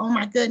say, oh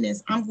my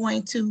goodness, I'm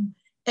going to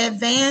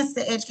advance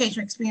the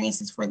educational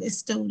experiences for this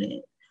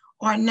student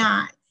or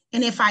not.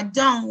 And if I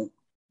don't,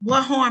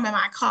 what harm am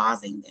I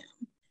causing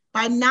them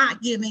by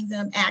not giving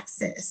them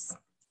access?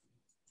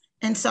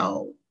 And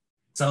so,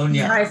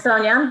 Sonia. All right,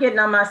 Sonia, I'm getting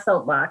on my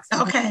soapbox.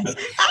 Okay.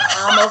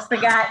 I almost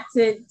forgot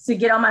to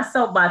get on my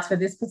soapbox for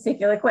this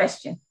particular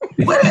question.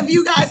 What have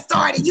you guys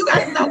started? You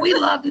guys know we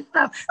love this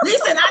stuff.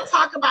 Lisa and I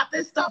talk about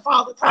this stuff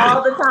all the time.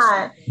 All the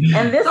time.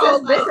 And this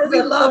So, is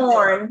a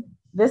thorn.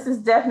 This is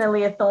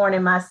definitely a thorn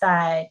in my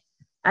side.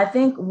 I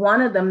think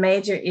one of the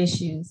major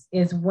issues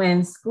is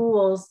when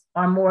schools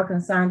are more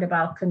concerned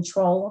about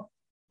control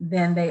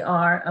than they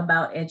are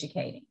about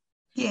educating.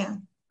 Yeah.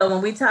 So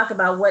when we talk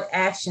about what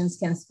actions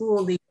can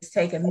school leaders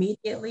take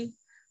immediately,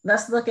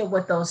 let's look at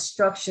what those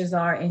structures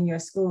are in your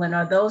school. And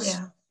are those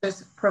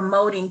structures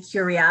promoting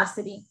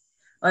curiosity?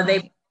 Are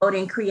they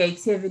promoting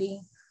creativity?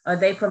 Are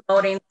they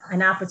promoting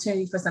an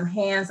opportunity for some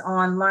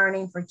hands-on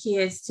learning for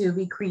kids to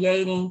be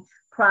creating,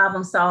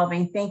 problem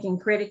solving, thinking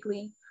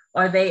critically?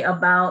 Are they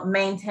about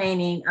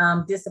maintaining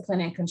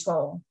discipline and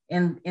control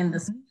in the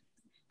school?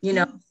 You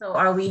know, so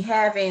are we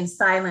having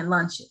silent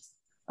lunches?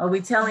 Are we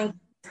telling kids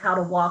how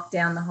to walk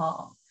down the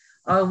hall?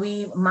 Are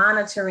we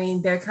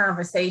monitoring their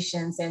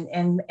conversations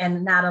and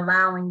not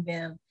allowing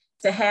them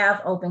to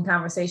have open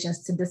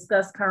conversations, to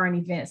discuss current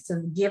events,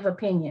 to give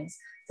opinions,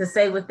 to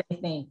say what they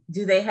think?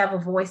 Do they have a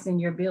voice in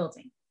your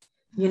building?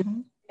 You know,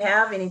 do you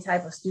have any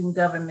type of student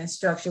government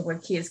structure where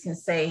kids can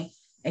say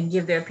and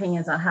give their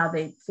opinions on how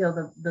they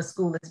feel the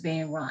school is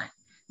being run?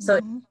 So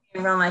is it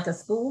being run like a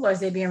school, or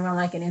is it being run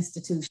like an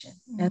institution?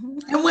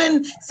 And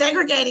when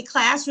segregated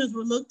classrooms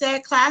were looked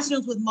at,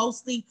 classrooms with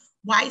mostly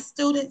white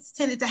students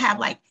tended to have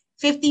like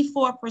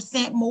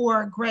 54%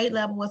 more grade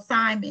level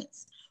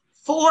assignments.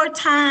 4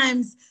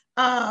 times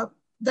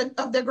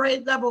the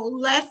grade level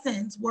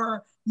lessons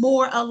were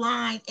more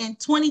aligned, and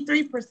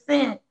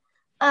 23%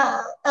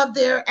 of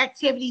their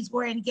activities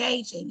were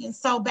engaging. And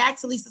so back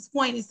to Lisa's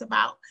point, it's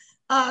about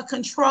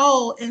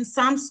control in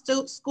some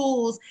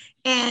schools,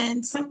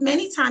 and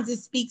many times it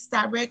speaks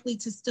directly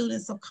to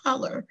students of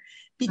color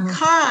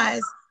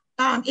because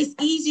it's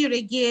easier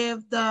to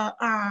give the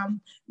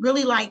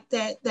really like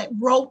that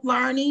rote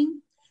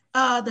learning,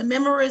 the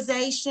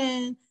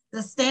memorization,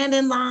 the stand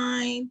in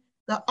line,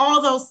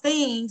 all those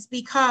things,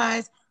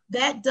 because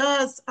that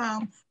does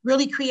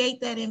really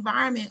create that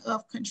environment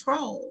of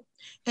control.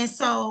 And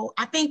so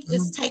I think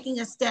it's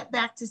taking a step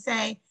back to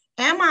say,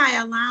 am I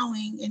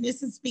allowing, and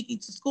this is speaking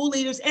to school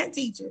leaders and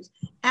teachers,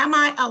 am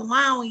I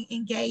allowing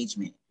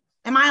engagement?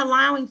 Am I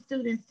allowing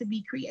students to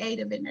be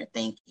creative in their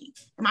thinking?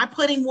 Am I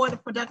putting more of the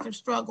productive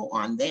struggle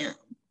on them?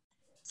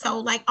 So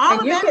like all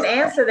and of you that. can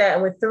answer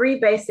that with 3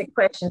 basic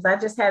questions. I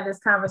just had this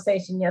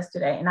conversation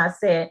yesterday, and I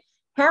said,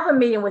 have a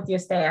meeting with your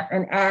staff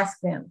and ask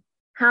them,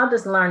 how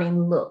does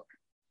learning look?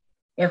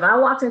 If I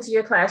walked into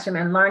your classroom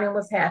and learning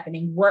was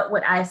happening, what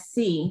would I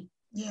see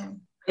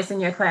in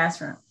your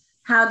classroom?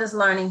 How does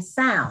learning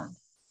sound?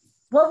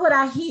 What would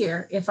I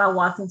hear if I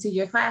walked into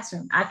your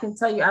classroom? I can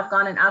tell you, I've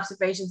gone in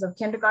observations of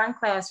kindergarten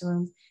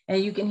classrooms,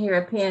 and you can hear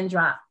a pin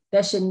drop.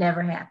 That should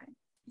never happen.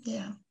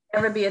 Yeah.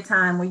 Never be a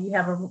time where you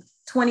have a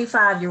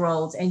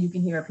 25-year-olds and you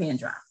can hear a pin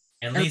drop.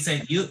 And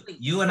Lisa,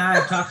 you and I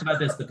have talked about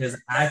this, because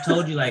I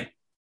told you, like,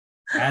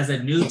 as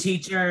a new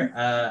teacher,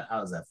 I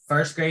was a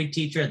 1st grade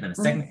teacher, then a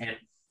 2nd, and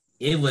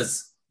it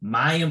was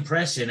my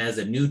impression as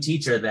a new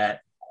teacher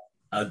that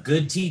a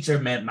good teacher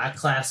meant my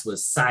class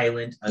was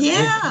silent. A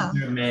good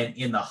teacher meant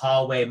in the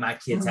hallway, my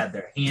kids had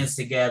their hands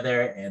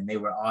together and they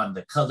were on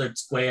the colored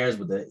squares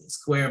with a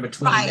square in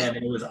between them.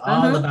 And it was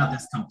all about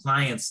this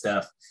compliance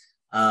stuff.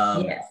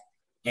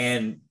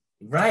 And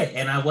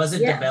I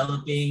wasn't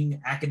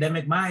developing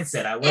academic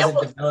mindset. I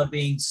wasn't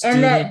developing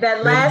student. And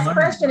that last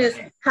question is,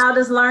 how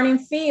does learning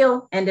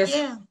feel? And this,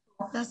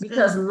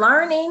 because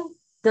learning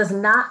does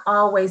not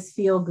always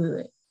feel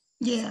good.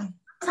 Yeah.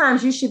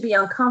 Sometimes you should be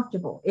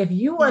uncomfortable. If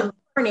you are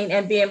learning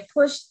and being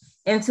pushed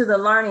into the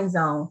learning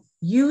zone,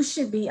 you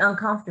should be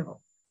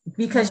uncomfortable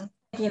because you're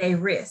taking a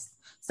risk.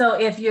 So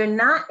if you're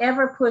not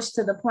ever pushed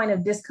to the point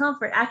of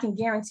discomfort, I can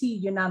guarantee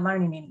you're not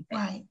learning anything.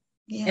 Right.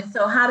 Yeah. And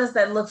so how does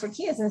that look for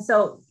kids? And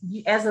so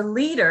you, as a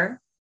leader,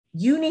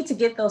 you need to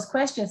get those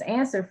questions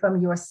answered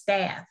from your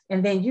staff.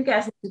 And then you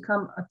guys need to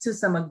come to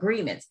some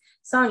agreements.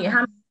 Sonia, how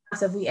many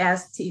times have we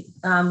asked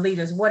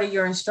leaders, what are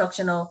your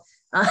instructional,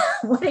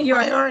 what are your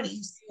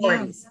priorities?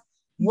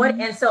 What,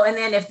 and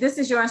then if this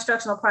is your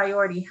instructional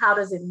priority, how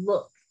does it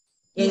look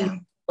in your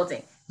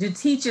building? Do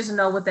teachers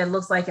know what that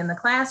looks like in the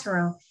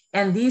classroom?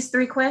 And these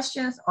 3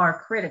 questions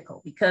are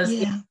critical, because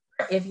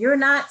if you're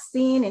not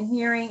seeing and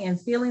hearing and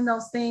feeling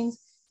those things,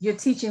 you're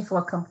teaching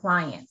for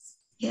compliance.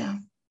 Yeah.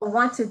 We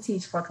want to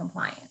teach for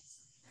compliance.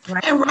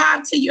 Right? And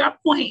Rob, to your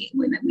point,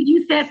 when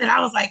you said that, I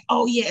was like,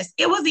 oh yes.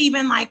 It was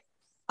even like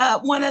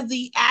one of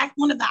the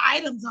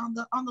items on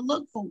the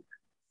look for,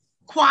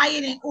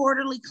 quiet and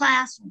orderly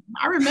classroom.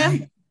 I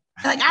remember.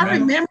 Like I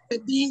remember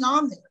it being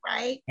on there,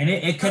 right? And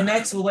it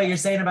connects with what you're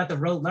saying about the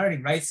rote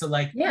learning, right? So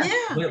like,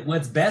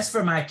 what's best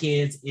for my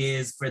kids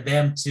is for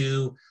them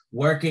to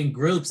work in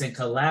groups and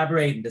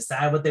collaborate and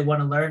decide what they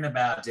want to learn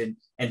about, and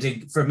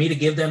for me to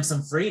give them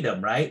some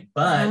freedom, right?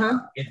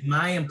 But if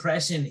my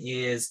impression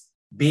is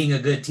being a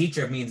good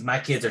teacher means my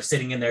kids are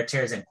sitting in their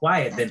chairs and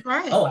quiet, then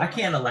I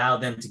can't allow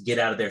them to get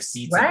out of their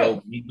seats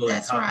and go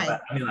and talk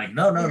about. I mean, like,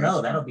 no,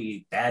 that'll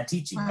be bad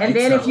teaching. Right? And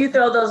then if you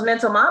throw those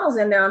mental models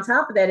in there on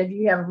top of that, if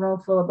you have a room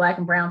full of Black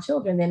and brown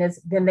children,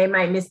 then they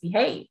might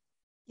misbehave.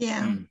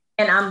 Yeah.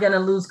 And I'm going to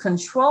lose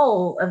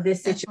control of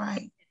this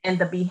situation, and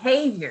the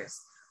behaviors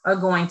are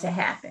going to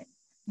happen.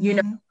 You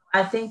know,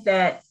 I think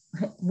that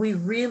we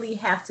really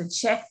have to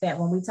check that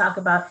when we talk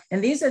about,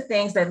 and these are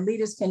things that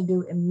leaders can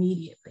do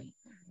immediately.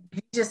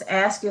 You just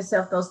ask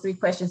yourself those 3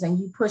 questions and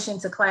you push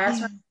into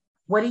classroom.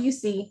 What do you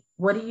see?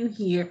 What do you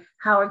hear?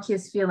 How are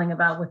kids feeling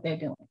about what they're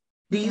doing?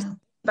 Do you see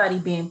anybody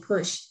being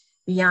pushed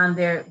beyond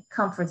their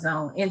comfort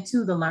zone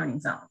into the learning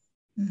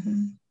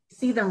zone?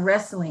 See them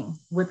wrestling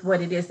with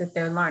what it is that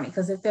they're learning.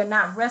 Because if they're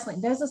not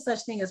wrestling, there's a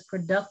such thing as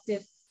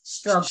productive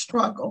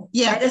struggle.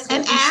 Yeah.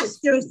 And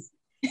ask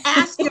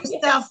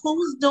yourself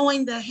who's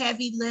doing the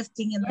heavy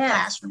lifting in the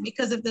classroom.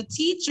 Because if the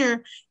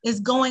teacher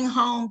is going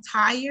home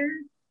tired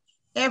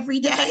every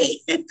day,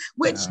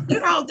 which, you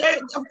know,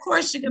 of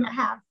course you're going to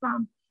have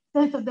some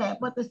sense of that,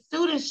 but the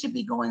students should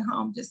be going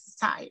home just as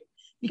tired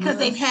because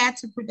they've had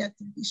to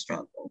productively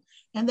struggle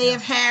and they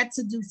have had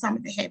to do some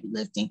of the heavy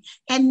lifting.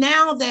 And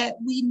now that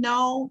we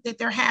know that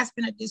there has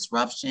been a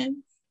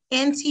disruption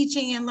in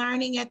teaching and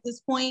learning at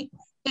this point,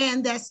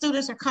 and that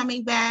students are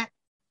coming back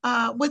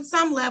with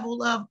some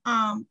level of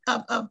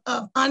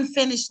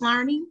unfinished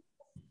learning,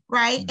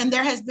 right? And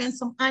there has been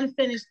some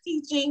unfinished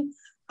teaching.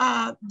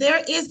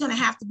 There is going to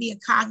have to be a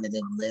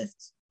cognitive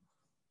lift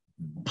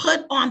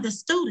put on the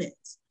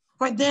students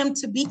for them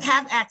to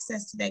have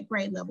access to that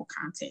grade level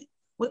content.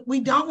 What we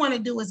don't want to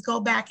do is go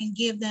back and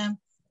give them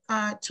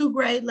 2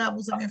 grade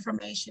levels of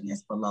information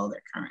that's below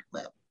their current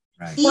level.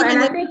 Right. Well, and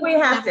I think we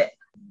have to,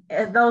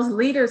 those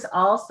leaders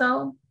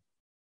also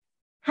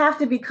have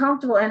to be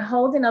comfortable in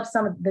holding up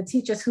some of the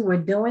teachers who are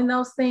doing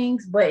those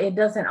things, but it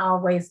doesn't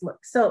always look.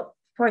 So,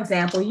 for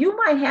example, you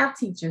might have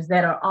teachers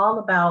that are all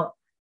about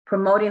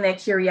promoting their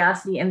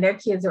curiosity, and their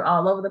kids are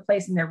all over the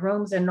place and their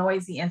rooms are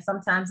noisy and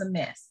sometimes a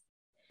mess.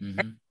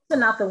 And those are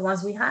not the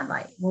ones we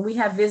highlight. When we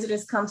have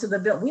visitors come to the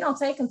building, we don't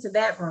take them to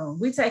that room.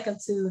 We take them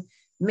to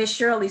Miss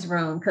Shirley's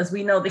room because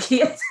we know the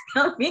kids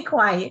are going to be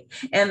quiet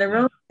and the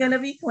room is going to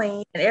be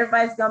clean and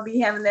everybody's going to be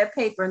having their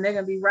paper and they're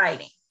going to be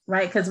writing,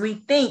 right? Because we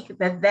think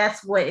that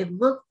that's what it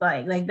looks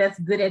like that's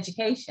good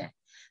education.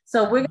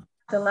 So we're going to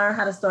have to learn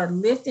how to start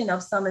lifting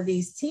up some of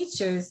these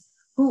teachers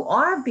who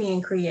are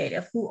being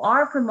creative, who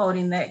are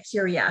promoting that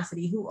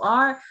curiosity, who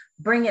are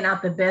bringing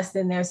out the best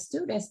in their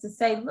students to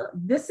say, look,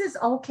 this is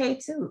okay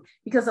too.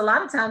 Because a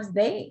lot of times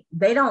they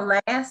don't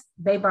last,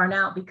 they burn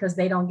out because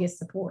they don't get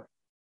support.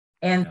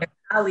 And their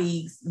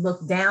colleagues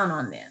look down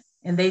on them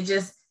and they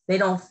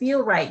don't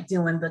feel right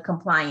doing the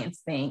compliance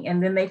thing.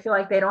 And then they feel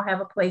like they don't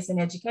have a place in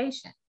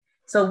education.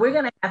 So we're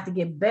going to have to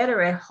get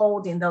better at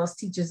holding those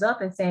teachers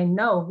up and saying,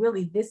 no,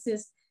 really, this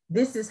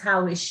is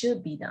how it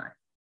should be done.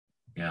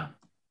 Yeah,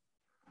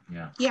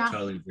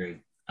 totally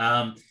agree.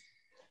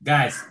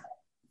 Guys,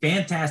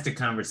 fantastic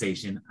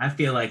conversation. I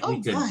feel like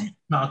we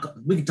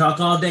could talk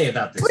all day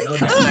about this.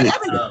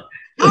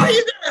 How are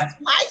you gonna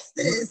slice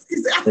this?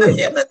 That's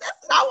what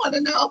I want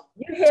to know.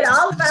 You hit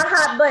all of our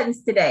hot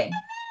buttons today.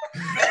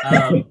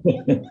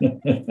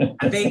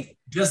 I think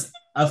just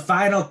a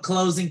final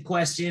closing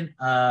question,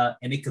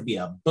 and it could be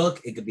a book,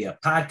 it could be a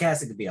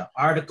podcast, it could be an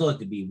article, it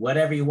could be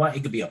whatever you want,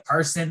 it could be a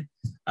person.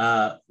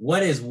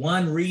 What is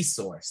one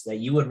resource that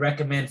you would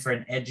recommend for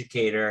an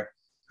educator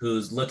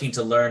who's looking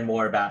to learn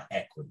more about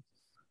equity?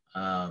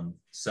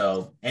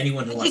 So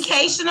anyone who wants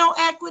educational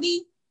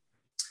equity?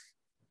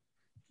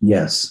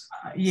 Yes.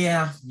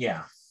 Yeah.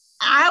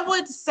 I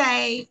would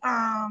say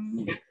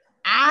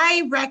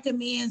I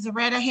recommend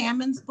Zaretta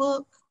Hammond's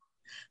book.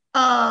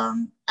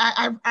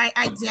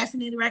 I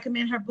definitely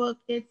recommend her book.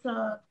 It's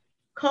a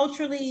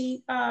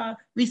culturally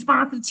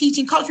responsive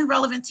teaching, culturally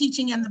relevant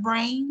teaching in the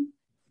brain.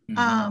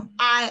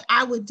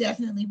 I would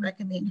definitely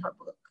recommend her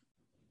book.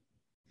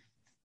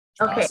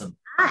 Okay. Awesome.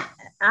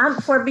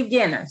 I'm for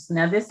beginners.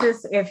 Now, this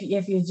is if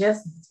you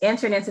just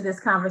entered into this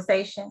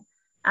conversation,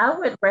 I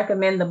would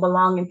recommend The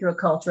Belonging Through a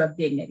Culture of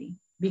Dignity,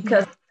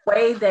 because the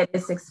way that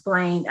it's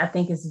explained, I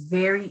think, is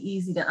very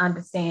easy to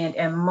understand,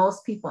 and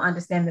most people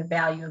understand the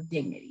value of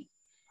dignity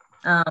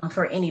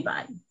for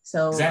anybody.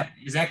 So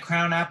is that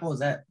Crown Apple?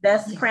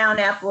 That's Crown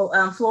Apple,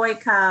 Floyd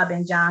Cobb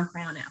and John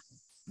Crown Apple.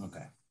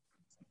 Okay.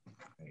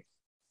 Great.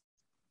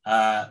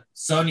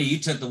 Sonia, you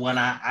took the one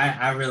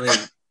I really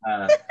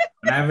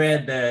when I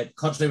read the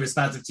Culturally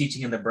Responsive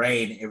Teaching in the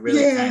Brain, it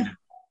really kind of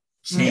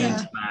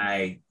changed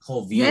my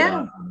whole view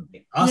on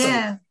it.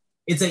 Also,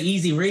 it's an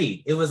easy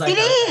read. It was like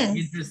an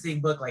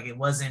interesting book. Like, it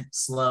wasn't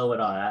slow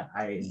at all.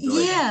 I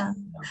enjoyed it.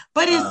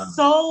 But it's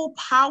so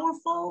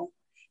powerful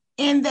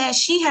in that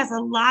she has a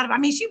lot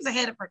of, she was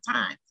ahead of her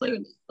time,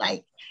 clearly,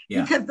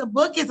 because the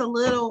book is a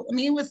little,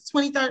 it was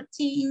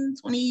 2013,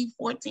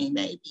 2014,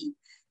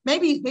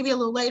 maybe a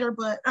little later,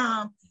 but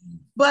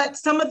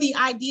some of the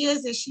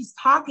ideas that she's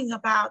talking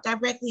about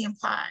directly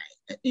imply,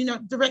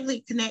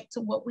 directly connect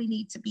to what we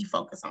need to be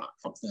focusing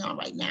on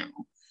right now.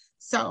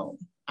 So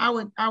I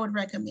would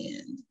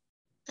recommend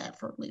that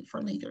for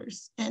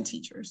leaders and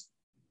teachers.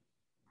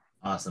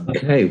 Awesome.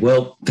 Okay.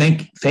 Well,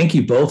 thank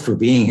you both for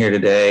being here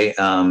today.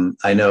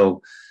 I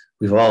know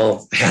we've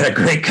all had a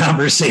great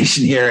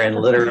conversation here and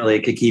literally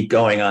could keep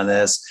going on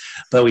this,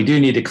 but we do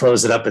need to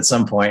close it up at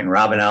some point. And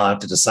Rob and I'll have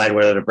to decide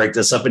whether to break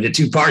this up into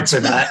 2 parts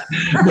or not.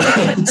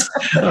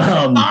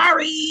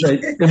 Sorry.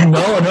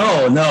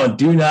 No,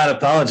 do not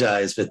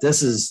apologize. But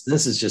this is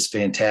just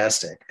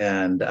fantastic.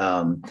 And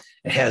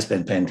it has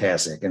been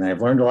fantastic. And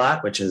I've learned a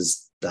lot, which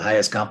is the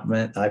highest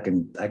compliment I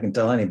can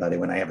tell anybody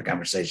when I have a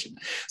conversation.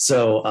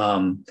 So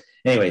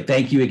anyway,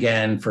 thank you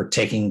again for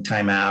taking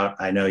time out.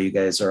 I know you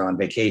guys are on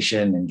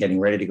vacation and getting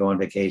ready to go on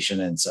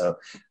vacation. And so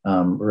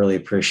really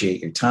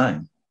appreciate your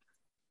time.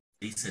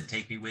 Lisa,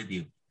 take me with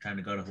you. Trying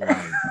to go to Hawaii.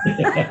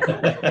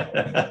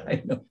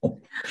 I know.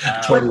 Well,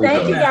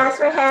 thank you guys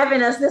for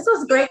having us. This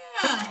was great.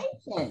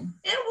 It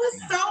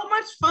was so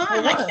much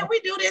fun. Can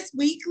we do this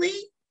weekly?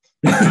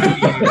 We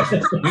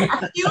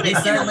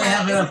certainly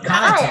have enough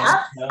content.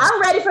 Right,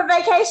 I'm ready for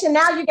vacation.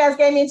 Now you guys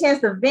gave me a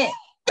chance to vent.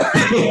 I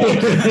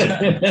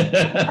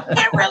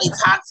can't really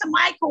talk to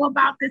Michael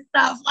about this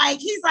stuff.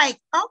 He's like,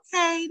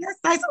 okay, that's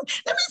nice.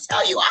 Let me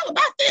tell you all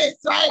about this,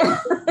 right?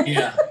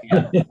 Yeah.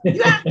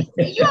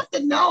 You have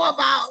to know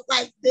about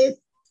this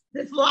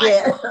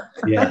life.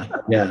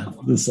 Yeah.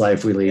 This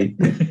life we lead.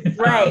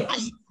 Right.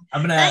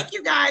 Thank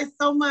you guys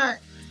so much.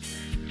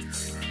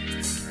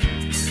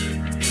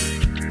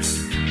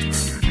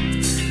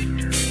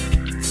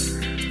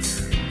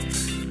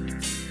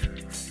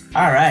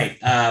 All right.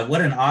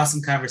 What an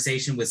awesome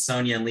conversation with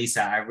Sonia and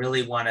Lisa. I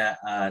really want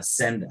to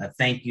send a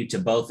thank you to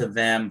both of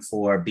them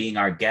for being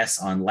our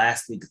guests on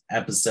last week's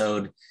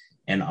episode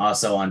and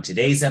also on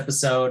today's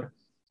episode.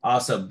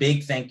 Also,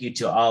 big thank you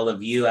to all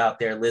of you out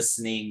there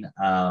listening.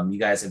 You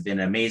guys have been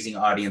an amazing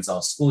audience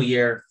all school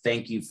year.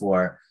 Thank you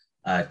for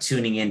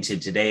tuning into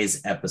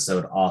today's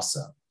episode also.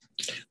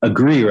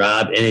 Agree,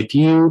 Rob. And if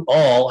you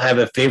all have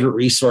a favorite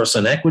resource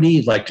on equity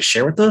you'd like to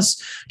share with us,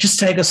 just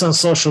tag us on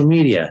social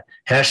media,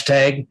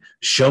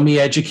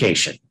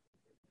 #ShowMeEducation.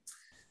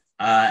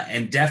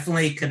 And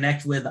definitely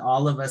connect with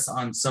all of us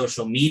on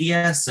social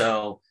media.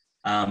 So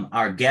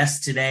our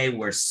guests today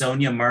were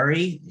Sonia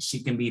Murray.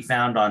 She can be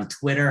found on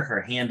Twitter.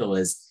 Her handle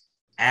is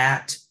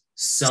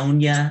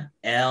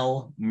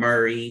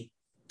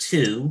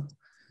 @SoniaLMurray2.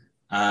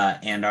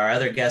 And our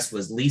other guest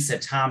was Lisa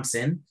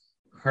Thompson.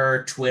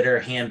 Her Twitter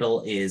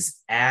handle is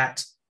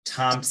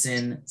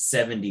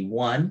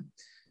 @Thompson71.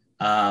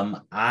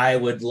 I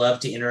would love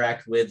to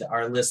interact with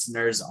our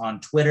listeners on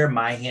Twitter.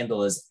 My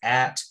handle is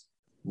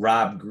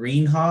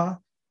 @RobGreenhaw.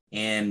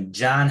 And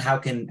John, how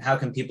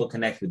can people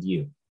connect with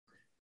you?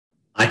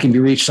 I can be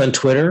reached on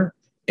Twitter,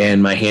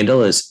 and my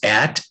handle is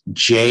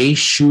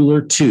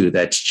 @JSchuler2.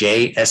 That's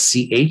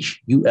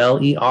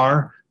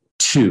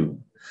JSCHULER2.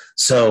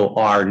 So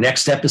our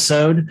next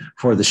episode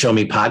for the Show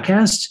Me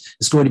podcast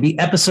is going to be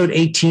episode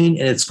 18,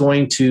 and it's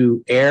going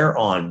to air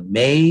on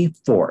May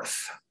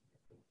 4th.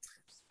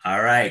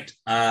 All right.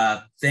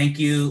 Thank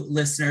you,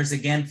 listeners,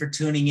 again for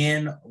tuning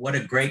in. What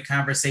a great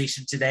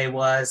conversation today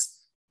was.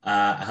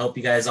 I hope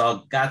you guys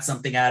all got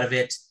something out of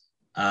it.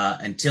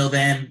 Until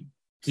then,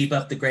 keep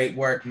up the great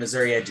work,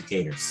 Missouri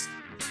educators.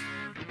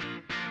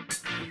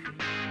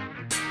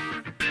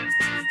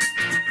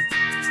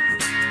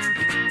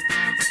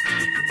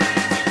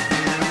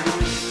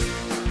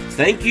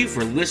 Thank you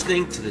for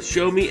listening to the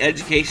Show Me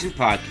Education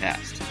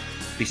podcast.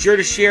 Be sure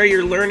to share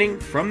your learning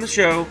from the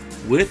show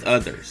with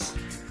others.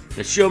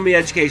 The Show Me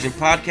Education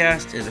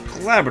podcast is a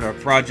collaborative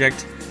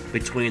project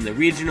between the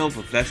Regional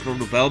Professional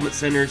Development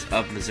Centers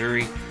of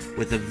Missouri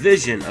with a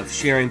vision of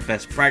sharing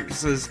best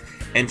practices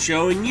and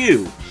showing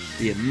you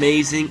the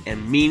amazing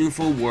and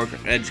meaningful work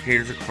of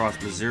educators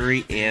across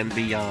Missouri and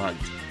beyond.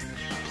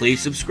 Please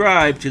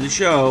subscribe to the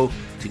show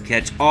to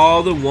catch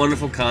all the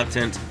wonderful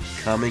content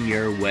coming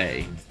your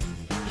way.